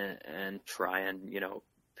and try and,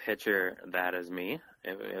 picture that as me.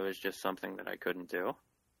 It was just something that I couldn't do.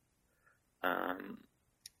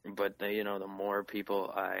 But the more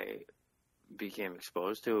people I became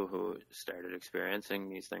exposed to who started experiencing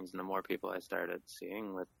these things, and the more people I started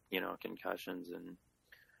seeing with, concussions, and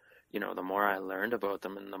the more I learned about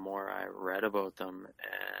them and the more I read about them.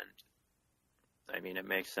 And I mean, it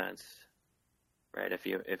makes sense, right? If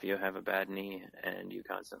you have a bad knee and you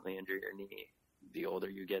constantly injure your knee, the older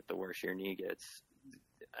you get, the worse your knee gets.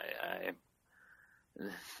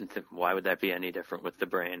 Why would that be any different with the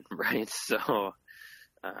brain, right? So,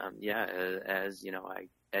 as I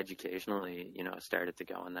educationally, started to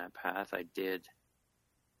go on that path, I did,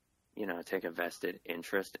 take a vested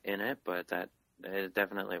interest in it, but that it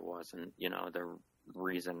definitely wasn't, the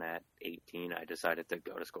reason at 18 I decided to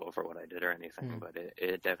go to school for what I did or anything, but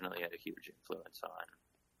it definitely had a huge influence on,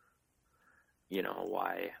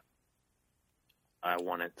 why I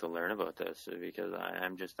wanted to learn about this, because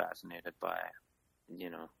I'm just fascinated by,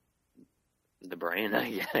 the brain,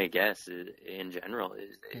 I guess, in general.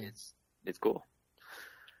 It's cool,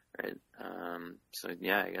 right? So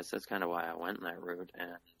yeah, I guess that's kind of why I went in that route.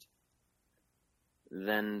 And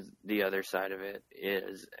then the other side of it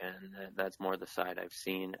is, and that's more the side I've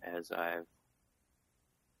seen as I've,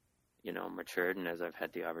 matured, and as I've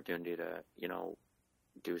had the opportunity to,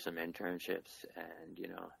 do some internships and,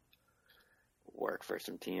 work for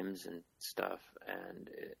some teams and stuff. And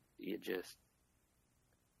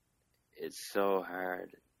it's so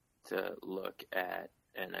hard to look at,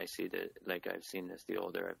 and I see that, like, I've seen this the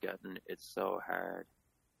older I've gotten, it's so hard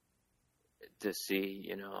to see,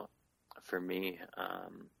 for me,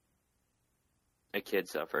 a kid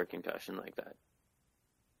suffer a concussion like that,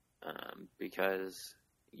 because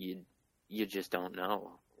you just don't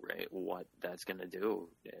know, right, what that's going to do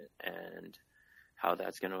and how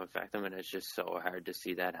that's going to affect them. And it's just so hard to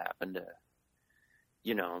see that happen to,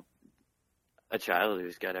 a child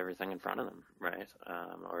who's got everything in front of them, right?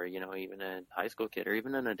 Or, even a high school kid, or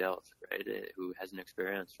even an adult, right, who hasn't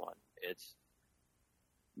experienced one. It's,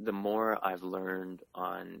 the more I've learned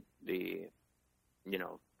on the,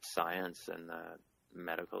 science and the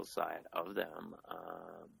medical side of them,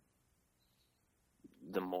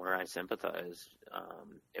 the more I sympathize,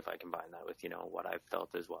 if I combine that with, what I've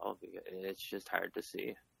felt as well, because it's just hard to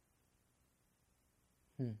see.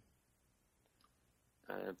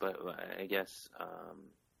 But I guess,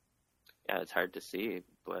 it's hard to see,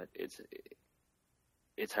 but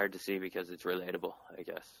it's hard to see because it's relatable, I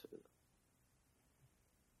guess.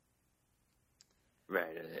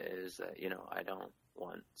 right, is that, I don't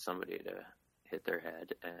want somebody to hit their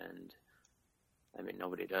head, and I mean,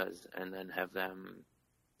 nobody does, and then have them,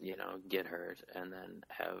 get hurt, and then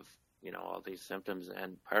have, all these symptoms.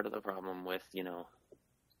 And part of the problem with,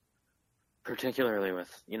 particularly with,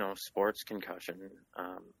 sports concussion,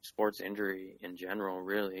 sports injury in general,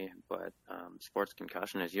 really, but sports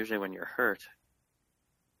concussion is usually when you're hurt,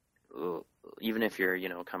 even if you're,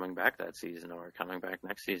 coming back that season or coming back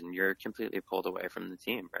next season, you're completely pulled away from the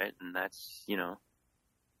team, right? And that's,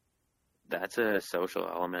 that's a social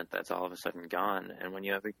element that's all of a sudden gone. And when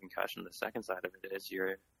you have a concussion, the second side of it is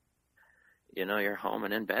you're home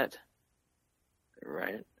and in bed,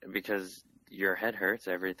 right? Because your head hurts,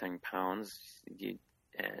 everything pounds,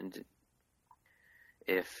 and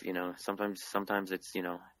if, sometimes it's,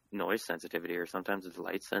 noise sensitivity, or sometimes it's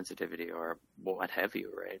light sensitivity, or what have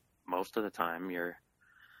you, right? Most of the time you're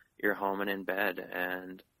home and in bed.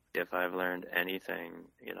 And if I've learned anything,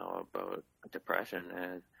 about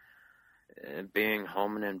depression, and being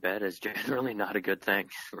home and in bed is generally not a good thing,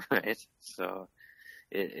 right? So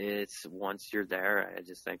it's once you're there, I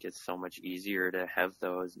just think it's so much easier to have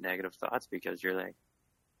those negative thoughts, because you're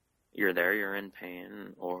there, you're in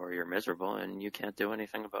pain, or you're miserable, and you can't do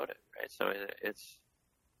anything about it, right? So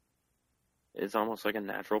it's almost like a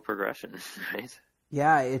natural progression, right?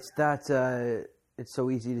 Yeah, it's that. It's so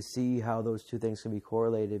easy to see how those two things can be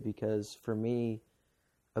correlated, because for me,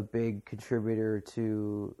 a big contributor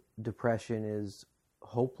to depression is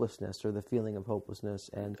hopelessness, or the feeling of hopelessness.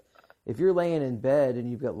 And if you're laying in bed and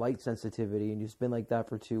you've got light sensitivity and you've been like that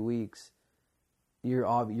for 2 weeks, you're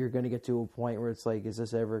going to get to a point where it's like, is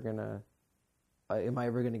this ever going to, am I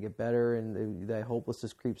ever going to get better? And that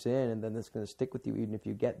hopelessness creeps in, and then it's going to stick with you even if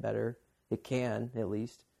you get better. It can, at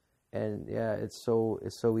least. And yeah, it's so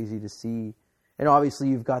easy to see. And obviously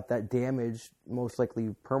you've got that damage, most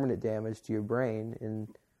likely permanent damage to your brain, and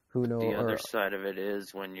who knows. The other side of it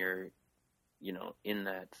is when you're, in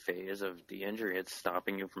that phase of the injury, it's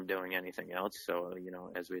stopping you from doing anything else. So,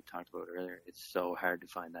 as we had talked about earlier, it's so hard to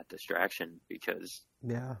find that distraction, because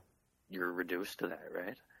you're reduced to that,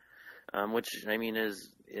 right? Which, I mean,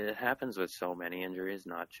 it happens with so many injuries,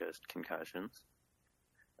 not just concussions.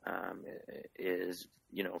 Is,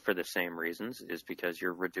 for the same reasons, is because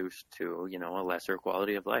you're reduced to, a lesser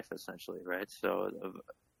quality of life, essentially, right? So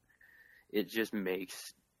it just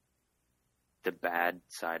makes the bad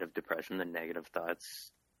side of depression, the negative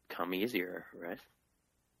thoughts, come easier, right?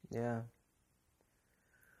 Yeah.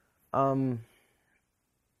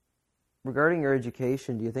 Regarding your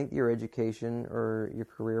education, do you think your education or your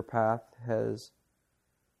career path has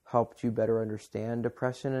helped you better understand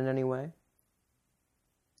depression in any way?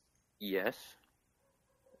 Yes.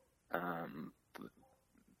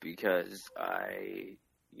 Because I,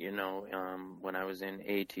 when I was in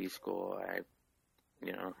AT school, I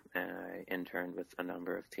interned with a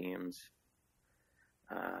number of teams,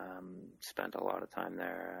 spent a lot of time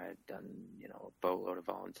there. I'd done, a boatload of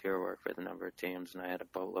volunteer work with a number of teams, and I had a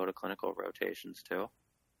boatload of clinical rotations too.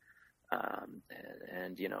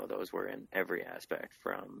 And those were in every aspect,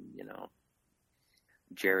 from,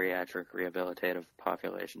 geriatric rehabilitative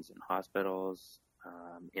populations in hospitals,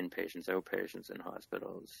 inpatients, outpatients in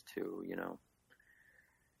hospitals, to,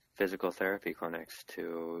 physical therapy clinics,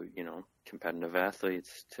 to, competitive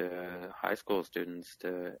athletes, to high school students,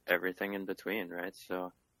 to everything in between, right?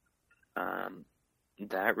 So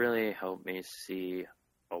that really helped me see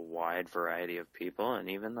a wide variety of people. And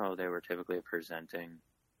even though they were typically presenting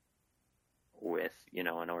with,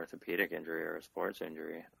 an orthopedic injury or a sports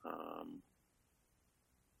injury,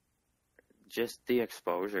 just the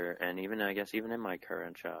exposure, and even, I guess, even in my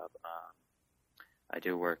current job, I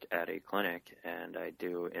do work at a clinic, and I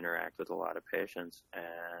do interact with a lot of patients.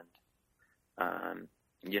 And,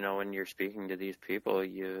 when you're speaking to these people,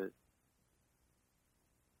 you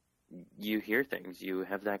hear things, you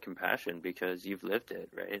have that compassion because you've lived it,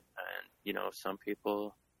 right? And, some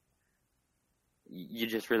people, you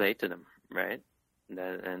just relate to them, right?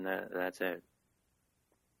 That's it.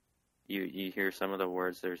 You hear some of the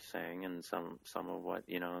words they're saying, and some of what,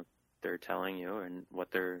 they're telling you, and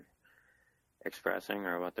what they're expressing,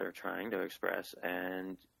 or what they're trying to express,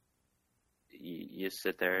 and you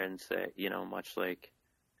sit there and say, much like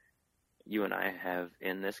you and I have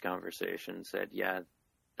in this conversation, said, yeah,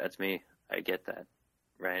 that's me, I get that,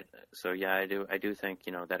 right? So yeah, I do think,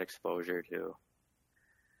 that exposure to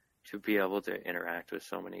be able to interact with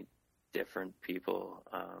so many different people,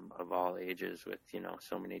 of all ages, with,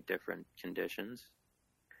 so many different conditions,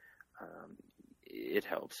 it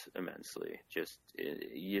helps immensely. Just,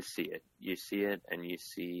 you see it, and you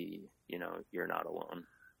see, you're not alone.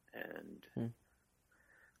 And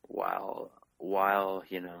while while,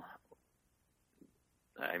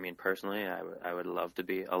 I mean, personally, I would love to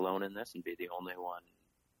be alone in this and be the only one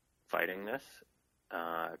fighting this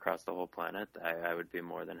across the whole planet. I would be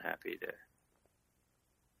more than happy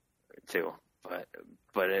to.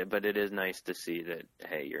 But it is nice to see that,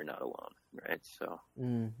 hey, you're not alone, right? So.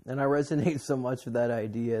 And I resonate so much with that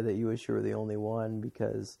idea that you wish you were the only one,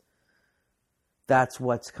 because that's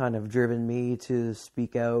what's kind of driven me to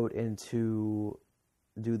speak out and to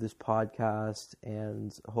do this podcast,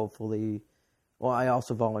 and hopefully, well, I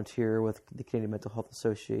also volunteer with the Canadian Mental Health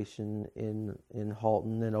Association in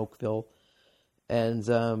Halton and Oakville, and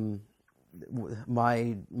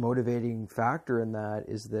my motivating factor in that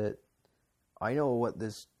is that I know what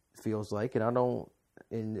this feels like, and I don't,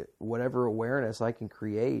 in whatever awareness I can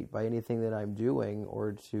create by anything that I'm doing,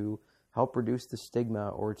 or to help reduce the stigma,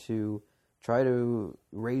 or to try to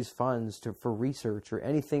raise funds for research, or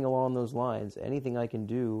anything along those lines, anything I can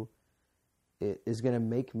do, it is going to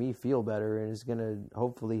make me feel better, and is going to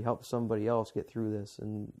hopefully help somebody else get through this,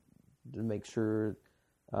 and to make sure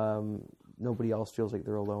nobody else feels like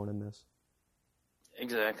they're alone in this.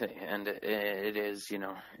 Exactly, and it is,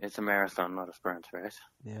 it's a marathon, not a sprint, right?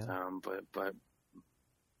 Yeah.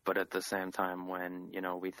 But at the same time, when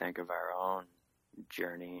we think of our own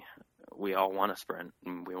journey, we all want to sprint,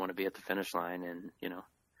 and we want to be at the finish line in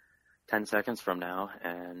 10 seconds from now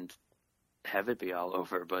and have it be all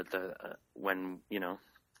over. But when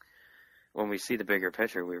we see the bigger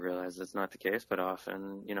picture, we realize that's not the case. But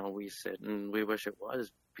often, we sit and we wish it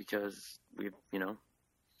was, because we've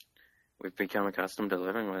become accustomed to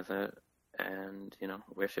living with it, and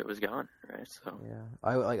wish it was gone, right? So yeah,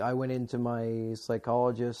 I went into my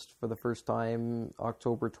psychologist for the first time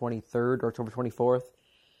October 23rd or October 24th,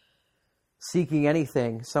 seeking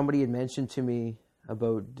anything. Somebody had mentioned to me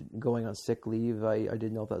about going on sick leave. I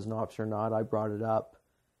didn't know if that was an option or not. I brought it up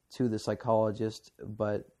to the psychologist,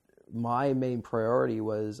 but my main priority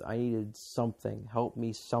was I needed something, help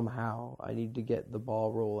me somehow. I need to get the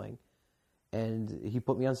ball rolling. And he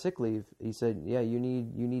put me on sick leave. He said, "Yeah, you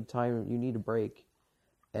need time. You need a break."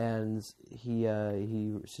 And he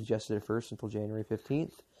suggested it first until January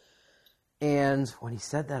 15th. And when he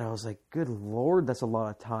said that, I was like, "Good Lord, that's a lot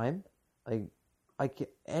of time." Like,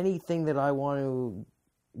 anything that I want to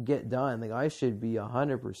get done, like, I should be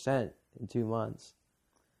 100% in 2 months.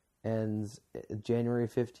 And January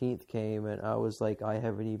 15th came, and I was like, I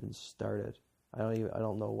haven't even started. I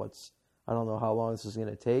don't know how long this is going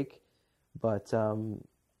to take. But,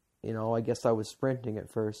 I guess I was sprinting at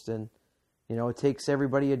first, and, it takes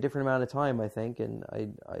everybody a different amount of time, I think. And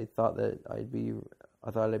I thought that I'd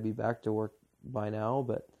be back to work by now,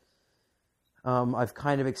 but, I've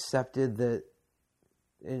kind of accepted that,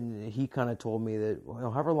 and he kind of told me that,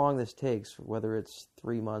 however long this takes, whether it's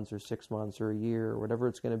 3 months or 6 months or a year or whatever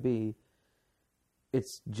it's going to be,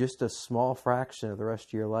 it's just a small fraction of the rest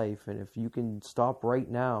of your life. And if you can stop right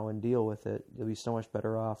now and deal with it, you'll be so much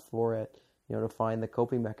better off for it, to find the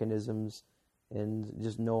coping mechanisms and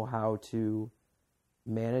just know how to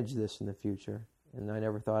manage this in the future. And I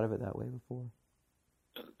never thought of it that way before.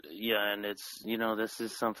 Yeah, and it's, this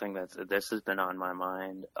is something this has been on my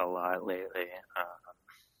mind a lot lately.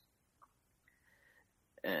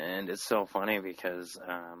 And it's so funny because,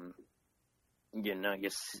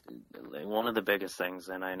 one of the biggest things,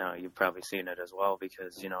 and I know you've probably seen it as well,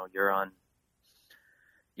 because, you're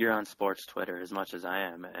on sports Twitter as much as I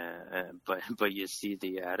am, but you see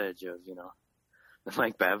the adage of,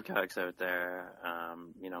 Mike Babcock's out there,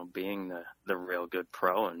 being the real good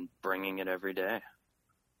pro and bringing it every day,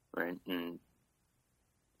 right? And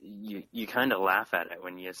you kind of laugh at it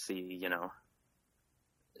when you see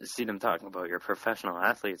them talking about your professional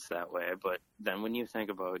athletes that way, but then when you think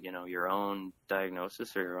about, your own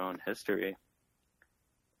diagnosis or your own history,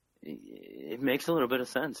 it makes a little bit of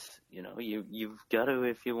sense. You've got to,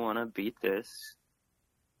 if you want to beat this,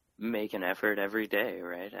 make an effort every day,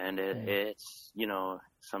 right? And it's,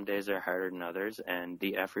 some days are harder than others, and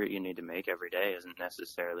the effort you need to make every day isn't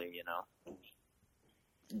necessarily,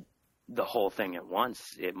 the whole thing at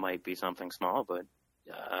once. It might be something small, but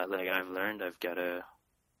like I've learned, I've got to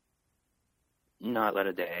not let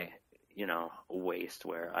a day, waste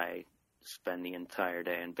where I spend the entire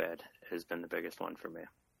day in bed has been the biggest one for me.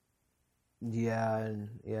 Yeah,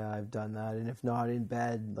 I've done that, and if not in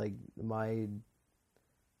bed, like my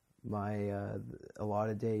a lot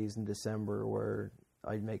of days in December where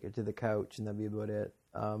I'd make it to the couch and that'd be about it.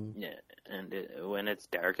 Yeah, and when it's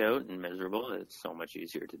dark out and miserable, it's so much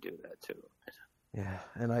easier to do that too. Yeah,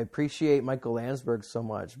 and I appreciate Michael Landsberg so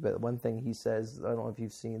much, but one thing he says, I don't know if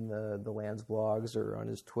you've seen the Lands blogs or on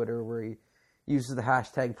his Twitter, where he uses the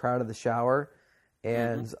hashtag proud of the shower,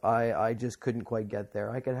 and I just couldn't quite get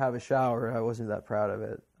there. I could have a shower. I wasn't that proud of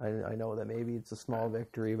it. I know that maybe it's a small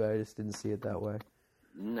victory, but I just didn't see it that way.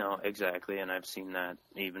 No, exactly, and I've seen that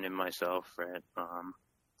even in myself, right?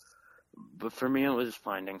 But for me, it was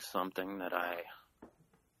finding something that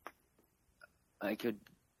I could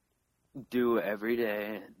do every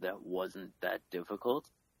day that wasn't that difficult,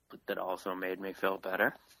 but that also made me feel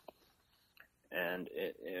better. And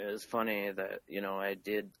it was funny that, I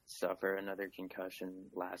did suffer another concussion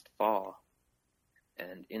last fall.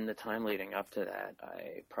 And in the time leading up to that,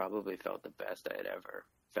 I probably felt the best I had ever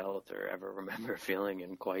felt or ever remember feeling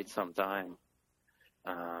in quite some time.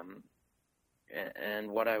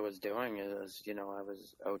 And what I was doing is, I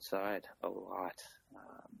was outside a lot,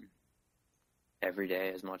 every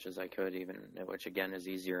day as much as I could, even, which again is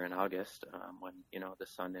easier in August, when, the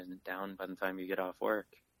sun isn't down by the time you get off work.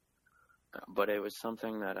 But it was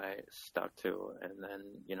something that I stuck to, and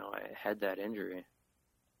then, I had that injury,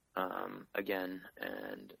 again,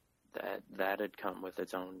 and that had come with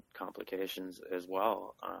its own complications as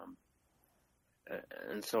well.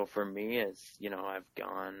 And so for me, it's, I've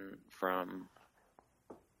gone from,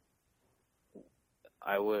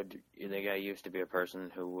 I used to be a person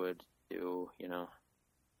who would do,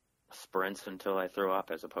 sprints until I threw up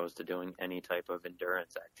as opposed to doing any type of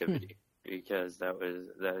endurance activity. Because that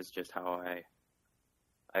was just how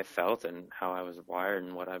I felt and how I was wired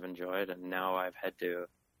and what I've enjoyed, and now I've had to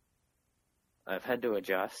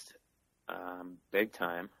adjust big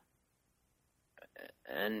time,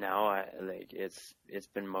 and now it's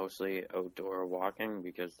been mostly outdoor walking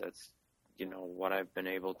because that's what I've been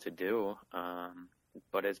able to do,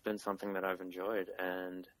 but it's been something that I've enjoyed,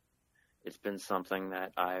 and it's been something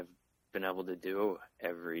that I've been able to do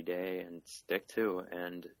every day and stick to,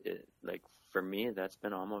 and for me, that's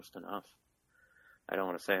been almost enough. I don't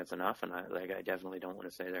want to say it's enough, and I definitely don't want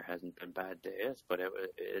to say there hasn't been bad days, but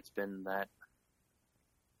it's been that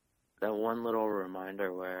one little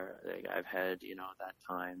reminder where I've had that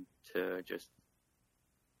time to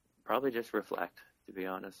probably just reflect, to be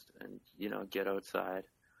honest, and get outside,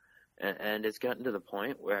 and it's gotten to the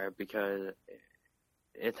point where, because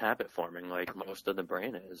it's habit forming, like most of the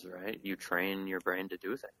brain is, right? You train your brain to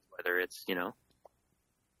do things, whether it's,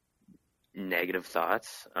 negative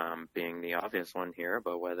thoughts, being the obvious one here,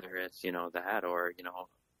 but whether it's, that, or,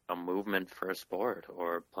 a movement for a sport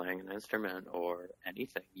or playing an instrument or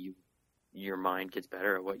anything, your mind gets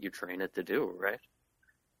better at what you train it to do, right?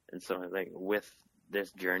 And so with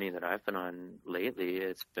this journey that I've been on lately,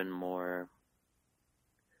 it's been more,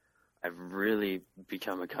 I've really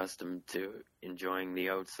become accustomed to enjoying the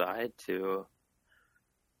outside to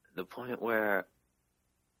the point where,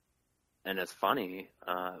 and it's funny,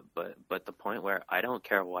 but the point where I don't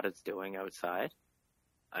care what it's doing outside,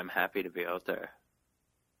 I'm happy to be out there.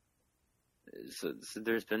 So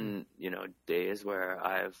there's been, days where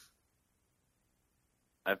I've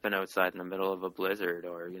been outside in the middle of a blizzard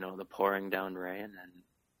or, the pouring down rain, and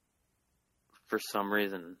for some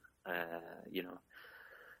reason,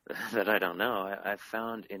 that I don't know, I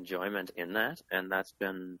found enjoyment in that, and that's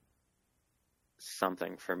been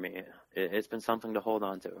something for me. It's been something to hold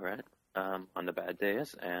on to, right? On the bad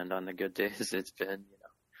days, and on the good days, it's been,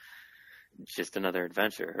 just another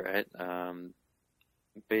adventure, right?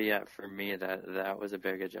 But yeah, for me, that was a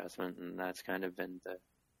big adjustment, and that's kind of been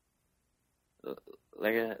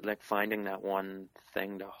like finding that one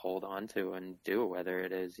thing to hold on to and do, whether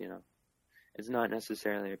it is, it's not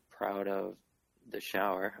necessarily proud of the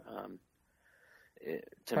shower.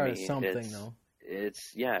 To Part me, of something, though.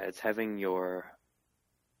 It's having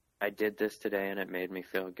I did this today and it made me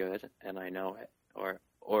feel good, and I know it,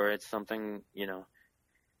 or it's something,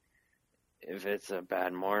 if it's a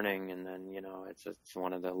bad morning and then, it's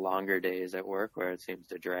one of the longer days at work where it seems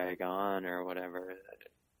to drag on or whatever,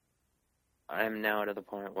 I'm now to the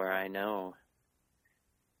point where I know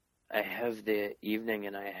I have the evening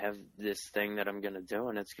and I have this thing that I'm going to do,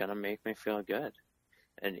 and it's going to make me feel good.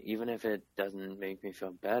 And even if it doesn't make me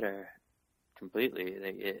feel better completely,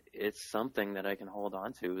 it's something that I can hold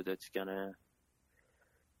on to that's going to,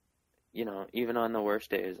 even on the worst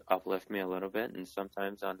days, uplift me a little bit. And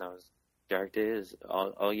sometimes on those dark days,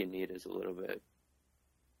 all you need is a little bit,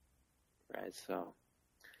 right? So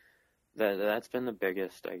that's been the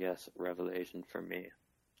biggest, I guess, revelation for me,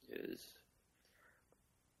 is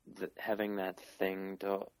having that thing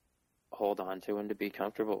to hold on to and to be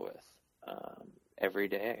comfortable with every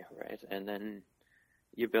day, right? And then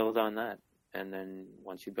you build on that. And then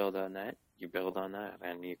once you build on that, you build on that,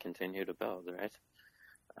 and you continue to build, right?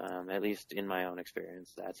 At least in my own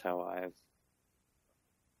experience, that's how I've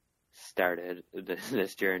started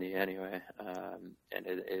this journey anyway. And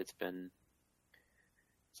it's been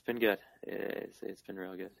It's been good. It's been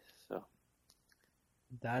real good. So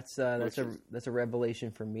That's which is that's a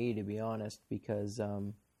revelation for me, to be honest, because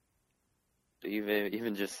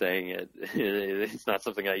even just saying it, it's not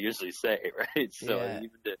something I usually say, right? So yeah,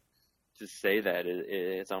 even to say that,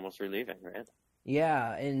 it's almost relieving, right?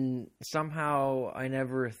 yeah, and somehow I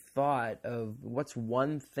never thought of what's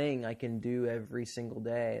one thing I can do every single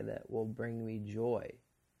day that will bring me joy.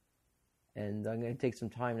 And I'm going to take some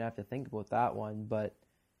time to have to think about that one, but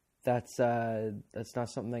that's not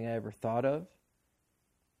something I ever thought of.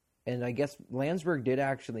 And I guess Landsberg did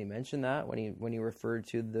actually mention that when he referred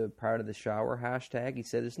to the proud of the shower hashtag. He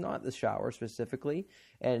said it's not the shower specifically,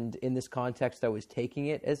 and in this context, I was taking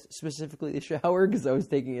it as specifically the shower because I was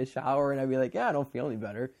taking a shower, and I'd be like, yeah, I don't feel any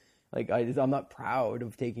better. Like I'm not proud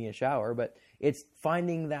of taking a shower, but it's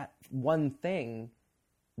finding that one thing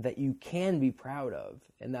that you can be proud of,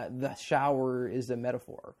 and that the shower is a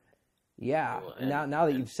metaphor. Yeah. Well, Now that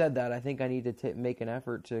and you've said that, I think I need to make an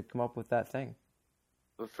effort to come up with that thing.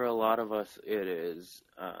 but for a lot of us, it is.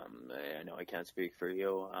 I know I can't speak for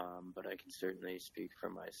you, but I can certainly speak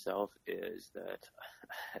for myself. Is that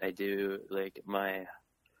I do like my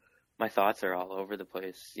thoughts are all over the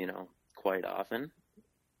place, quite often.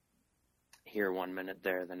 Here 1 minute,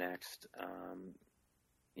 there the next.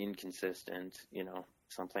 Inconsistent,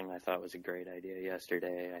 something I thought was a great idea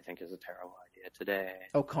yesterday, I think is a terrible idea today,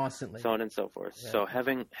 Oh, constantly. so on and so forth. Yeah. So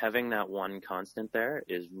having that one constant there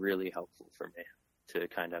is really helpful for me to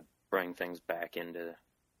kind of bring things back into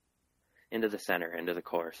the center, into the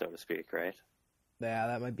core, so to speak, right? Yeah,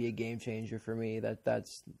 that might be a game changer for me.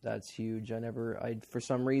 That's huge. I for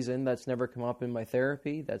some reason that's never come up in my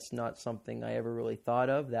therapy. That's not something I ever really thought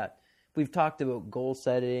of. That we've talked about goal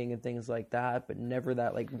setting and things like that, but never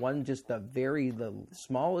that like one just the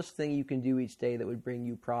smallest thing you can do each day that would bring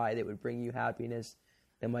you pride, that would bring you happiness,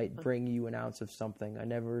 that might bring you an ounce of something. I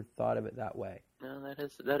never thought of it that way. No,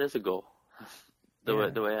 that is a goal. The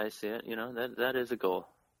way I see it, that is a goal.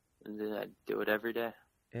 And I do it every day.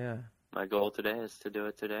 Yeah. My goal today is to do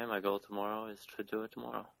it today. My goal tomorrow is to do it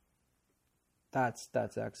tomorrow. That's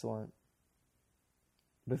excellent.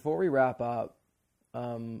 Before we wrap up,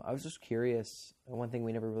 I was just curious. One thing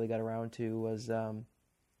we never really got around to was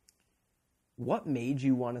what made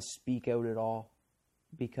you want to speak out at all?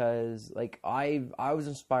 Because like I was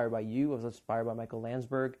inspired by you. I was inspired by Michael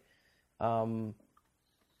Landsberg.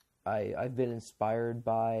 I've been inspired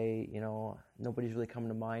by, nobody's really coming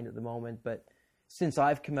to mind at the moment, but since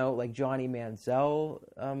I've come out, like Johnny Manziel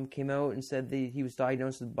came out and said that he was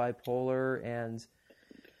diagnosed with bipolar, and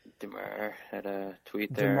DeMar had a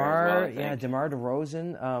tweet there as well, DeMar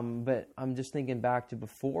DeRozan. But I'm just thinking back to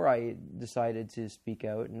before I decided to speak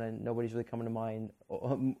out, and then nobody's really coming to mind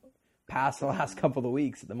past the last couple of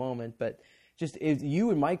weeks at the moment. But just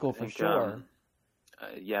you and Michael for sure.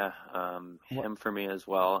 Him for me as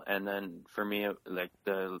well, and then for me, like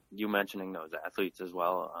you mentioning those athletes as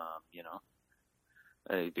well,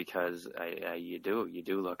 because you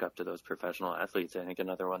do look up to those professional athletes. I think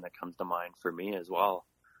another one that comes to mind for me as well,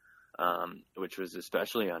 which was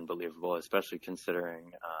especially unbelievable, especially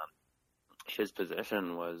considering his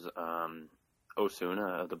position was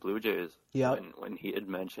Osuna of the Blue Jays. Yeah. When he had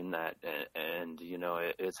mentioned that, and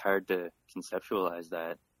it's hard to conceptualize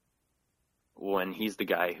that when he's the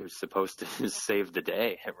guy who's supposed to save the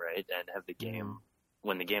day, right, and have the game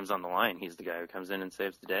when the game's on the line, he's the guy who comes in and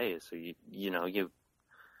saves the day. So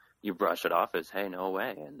you brush it off as, hey, no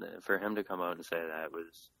way. And for him to come out and say that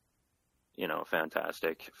was,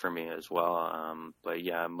 fantastic for me as well. But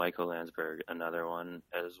yeah, Michael Landsberg, another one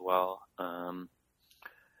as well. And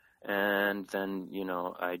then,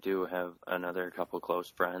 I do have another couple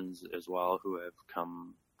close friends as well who have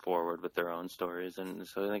come forward with their own stories. And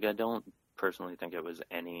so I don't personally think it was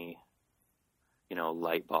any,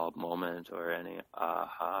 light bulb moment or any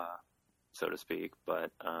aha, so to speak.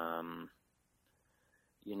 But,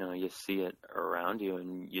 you see it around you,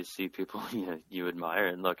 and you see people you admire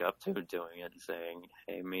and look up to doing it and saying,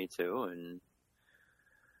 hey, me too. And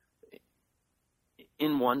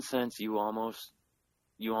in one sense, you almost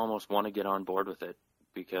want to get on board with it,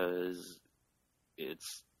 because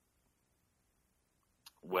it's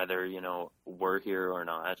whether, we're here or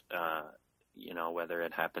not, whether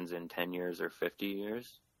it happens in 10 years or 50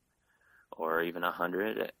 years or even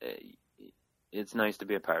 100, it's nice to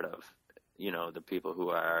be a part of. The people who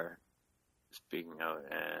are speaking out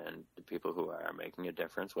and the people who are making a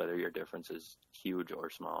difference, whether your difference is huge or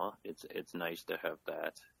small, it's nice to have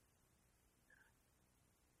that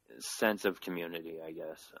sense of community, I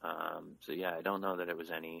guess. So yeah, I don't know that it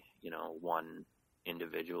was any, one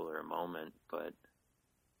individual or moment, but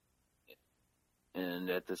And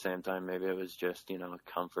at the same time, maybe it was just,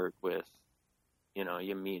 comfort with,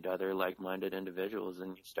 you meet other like-minded individuals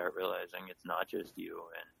and you start realizing it's not just you.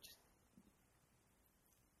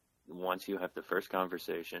 And once you have the first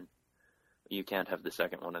conversation, you can't have the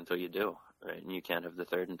second one until you do, right? And you can't have the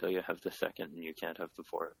third until you have the second, and you can't have the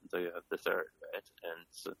fourth until you have the third, right? And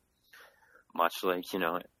so much like,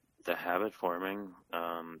 the habit forming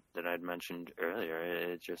that I'd mentioned earlier,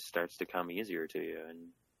 it just starts to come easier to you. And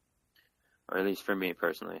or at least for me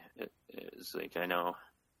personally, it is like, I know,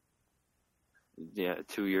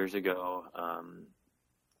 2 years ago,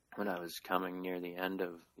 when I was coming near the end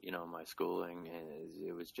of, my schooling,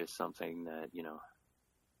 it was just something that,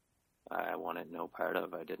 I wanted no part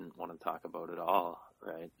of. I didn't want to talk about it all,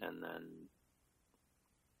 right? And then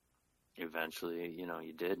eventually,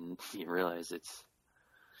 you did, and you realize it's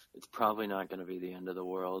probably not going to be the end of the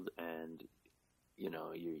world, and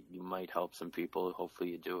you might help some people. Hopefully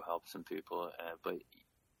you do help some people, but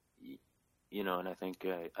and I think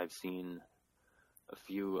I've seen a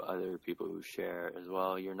few other people who share as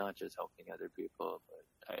well. You're not just helping other people,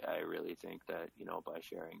 but I really think that, by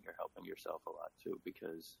sharing, you're helping yourself a lot too,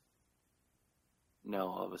 because now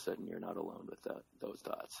all of a sudden you're not alone with those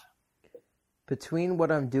thoughts. Between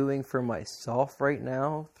what I'm doing for myself right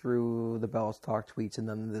now through the Bells Talk tweets and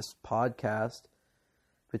then this podcast,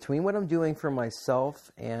 between what I'm doing for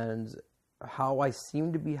myself and how I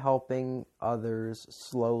seem to be helping others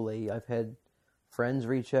slowly, I've had friends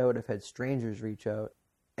reach out, I've had strangers reach out,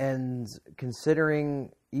 and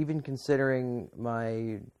considering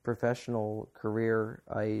my professional career,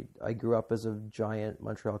 I grew up as a giant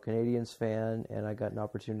Montreal Canadiens fan, and I got an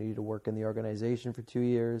opportunity to work in the organization for 2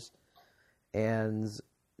 years, and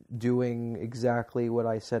doing exactly what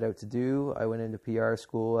I set out to do. I went into PR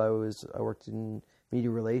school. I worked in media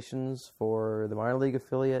relations for the minor league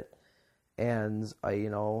affiliate, and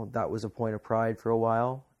that was a point of pride for a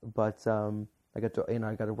while. But I got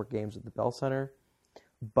to work games at the Bell Center.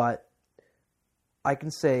 But I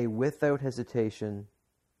can say without hesitation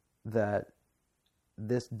that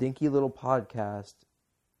this dinky little podcast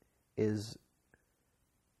is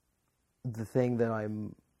the thing that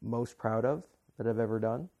I'm most proud of that I've ever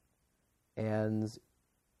done. And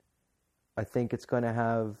I think it's going to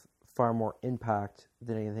have far more impact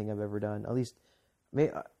than anything I've ever done. At least,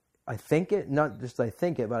 I think it, not just I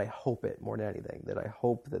think it, but I hope it more than anything. That I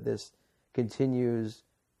hope that this continues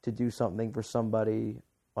to do something for somebody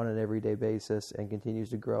on an everyday basis and continues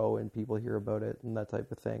to grow and people hear about it and that type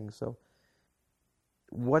of thing. So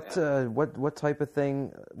what type of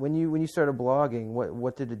thing, when you started blogging,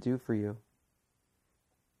 what did it do for you?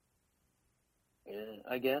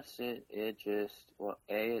 I guess it just,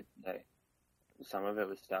 some of it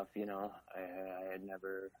was stuff, I had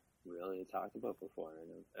never really talked about before.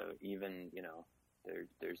 And even,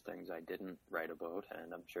 there's things I didn't write about,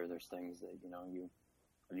 and I'm sure there's things that,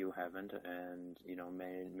 you haven't and,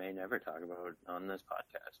 may never talk about on this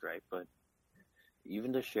podcast, right? But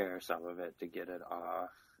even to share some of it, to get it off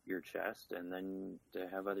your chest, and then to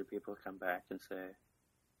have other people come back and say,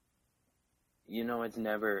 it's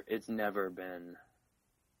never been,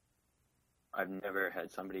 I've never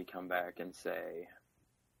had somebody come back and say,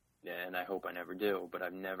 and I hope I never do, but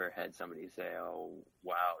I've never had somebody say, "Oh,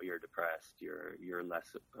 wow, you're depressed. You're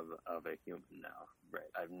less of a human now." Right?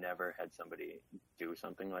 I've never had somebody do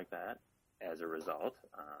something like that as a result.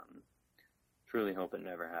 Truly hope it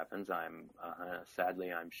never happens.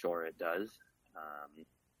 Sadly, I'm sure it does.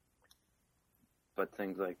 But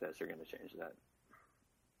things like this are going to change that.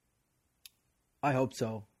 I hope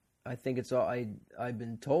so. I think it's all. I've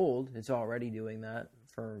been told it's already doing that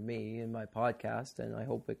for me in my podcast, and I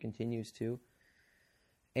hope it continues to.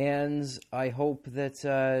 And I hope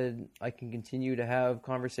that I can continue to have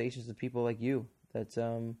conversations with people like you. That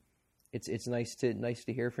it's nice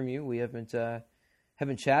to hear from you. We haven't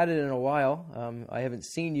chatted in a while. I haven't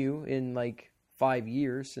seen you in like 5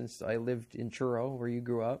 years since I lived in Truro, where you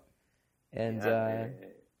grew up. And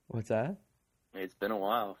what's that? It's been a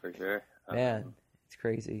while for sure. Man, it's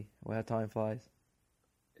crazy how time flies.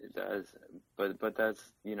 It does, but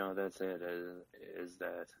that's that's it. Is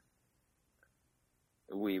that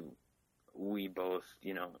we both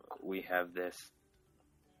we have this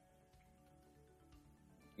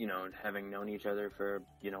having known each other for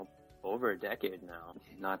over a decade now.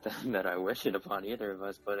 Not that I wish it upon either of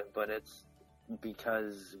us, but it's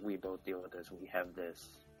because we both deal with this. We have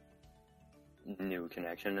this new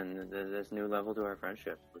connection and this new level to our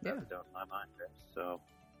friendship, without a doubt in my mind. Right? So.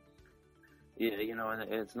 Yeah, and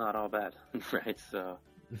it's not all bad, right? So,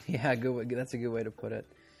 yeah, that's a good way to put it.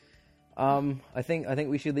 I think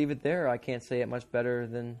we should leave it there. I can't say it much better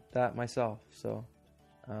than that myself. So,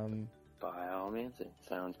 By all means, it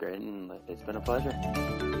sounds great, and it's been a pleasure.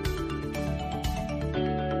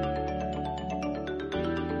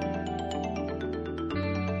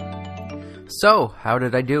 So, how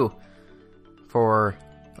did I do for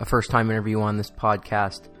a first-time interview on this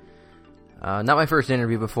podcast? Not my first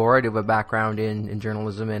interview before. I do have a background in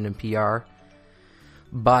journalism and in PR.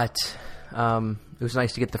 But it was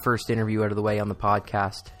nice to get the first interview out of the way on the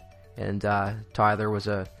podcast. And Tyler was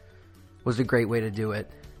a great way to do it.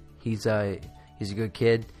 He's a good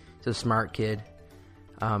kid. He's a smart kid.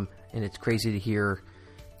 And it's crazy to hear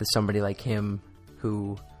that somebody like him,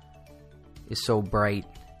 who is so bright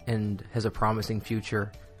and has a promising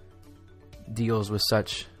future, deals with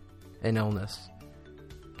such an illness.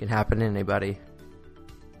 It can happen to anybody.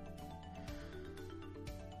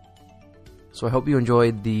 So I hope you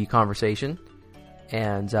enjoyed the conversation,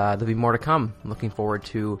 and there'll be more to come. I'm looking forward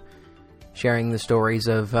to sharing the stories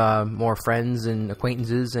of more friends and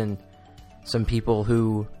acquaintances and some people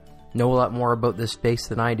who know a lot more about this space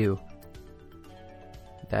than I do,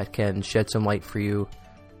 that can shed some light for you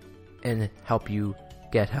and help you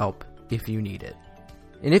get help if you need it.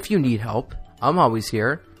 And if you need help, I'm always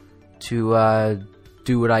here to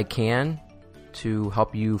do what I can to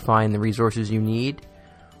help you find the resources you need,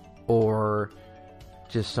 or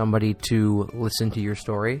just somebody to listen to your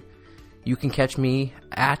story. You can catch me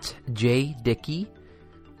at jdickey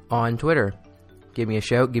on Twitter. Give me a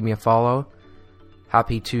shout, give me a follow.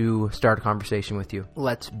 Happy to start a conversation with you.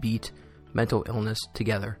 Let's beat mental illness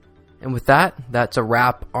together. And with that, that's a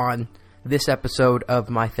wrap on this episode of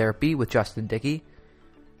My Therapy with Justin Dickey.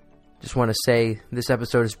 Just want to say this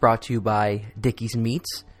episode is brought to you by Dickey's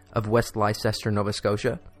Meats of West Leicester, Nova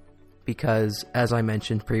Scotia, because, as I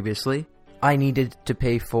mentioned previously, I needed to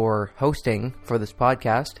pay for hosting for this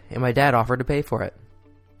podcast, and my dad offered to pay for it.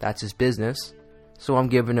 That's his business, so I'm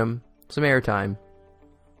giving him some airtime.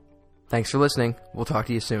 Thanks for listening. We'll talk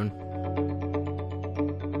to you soon.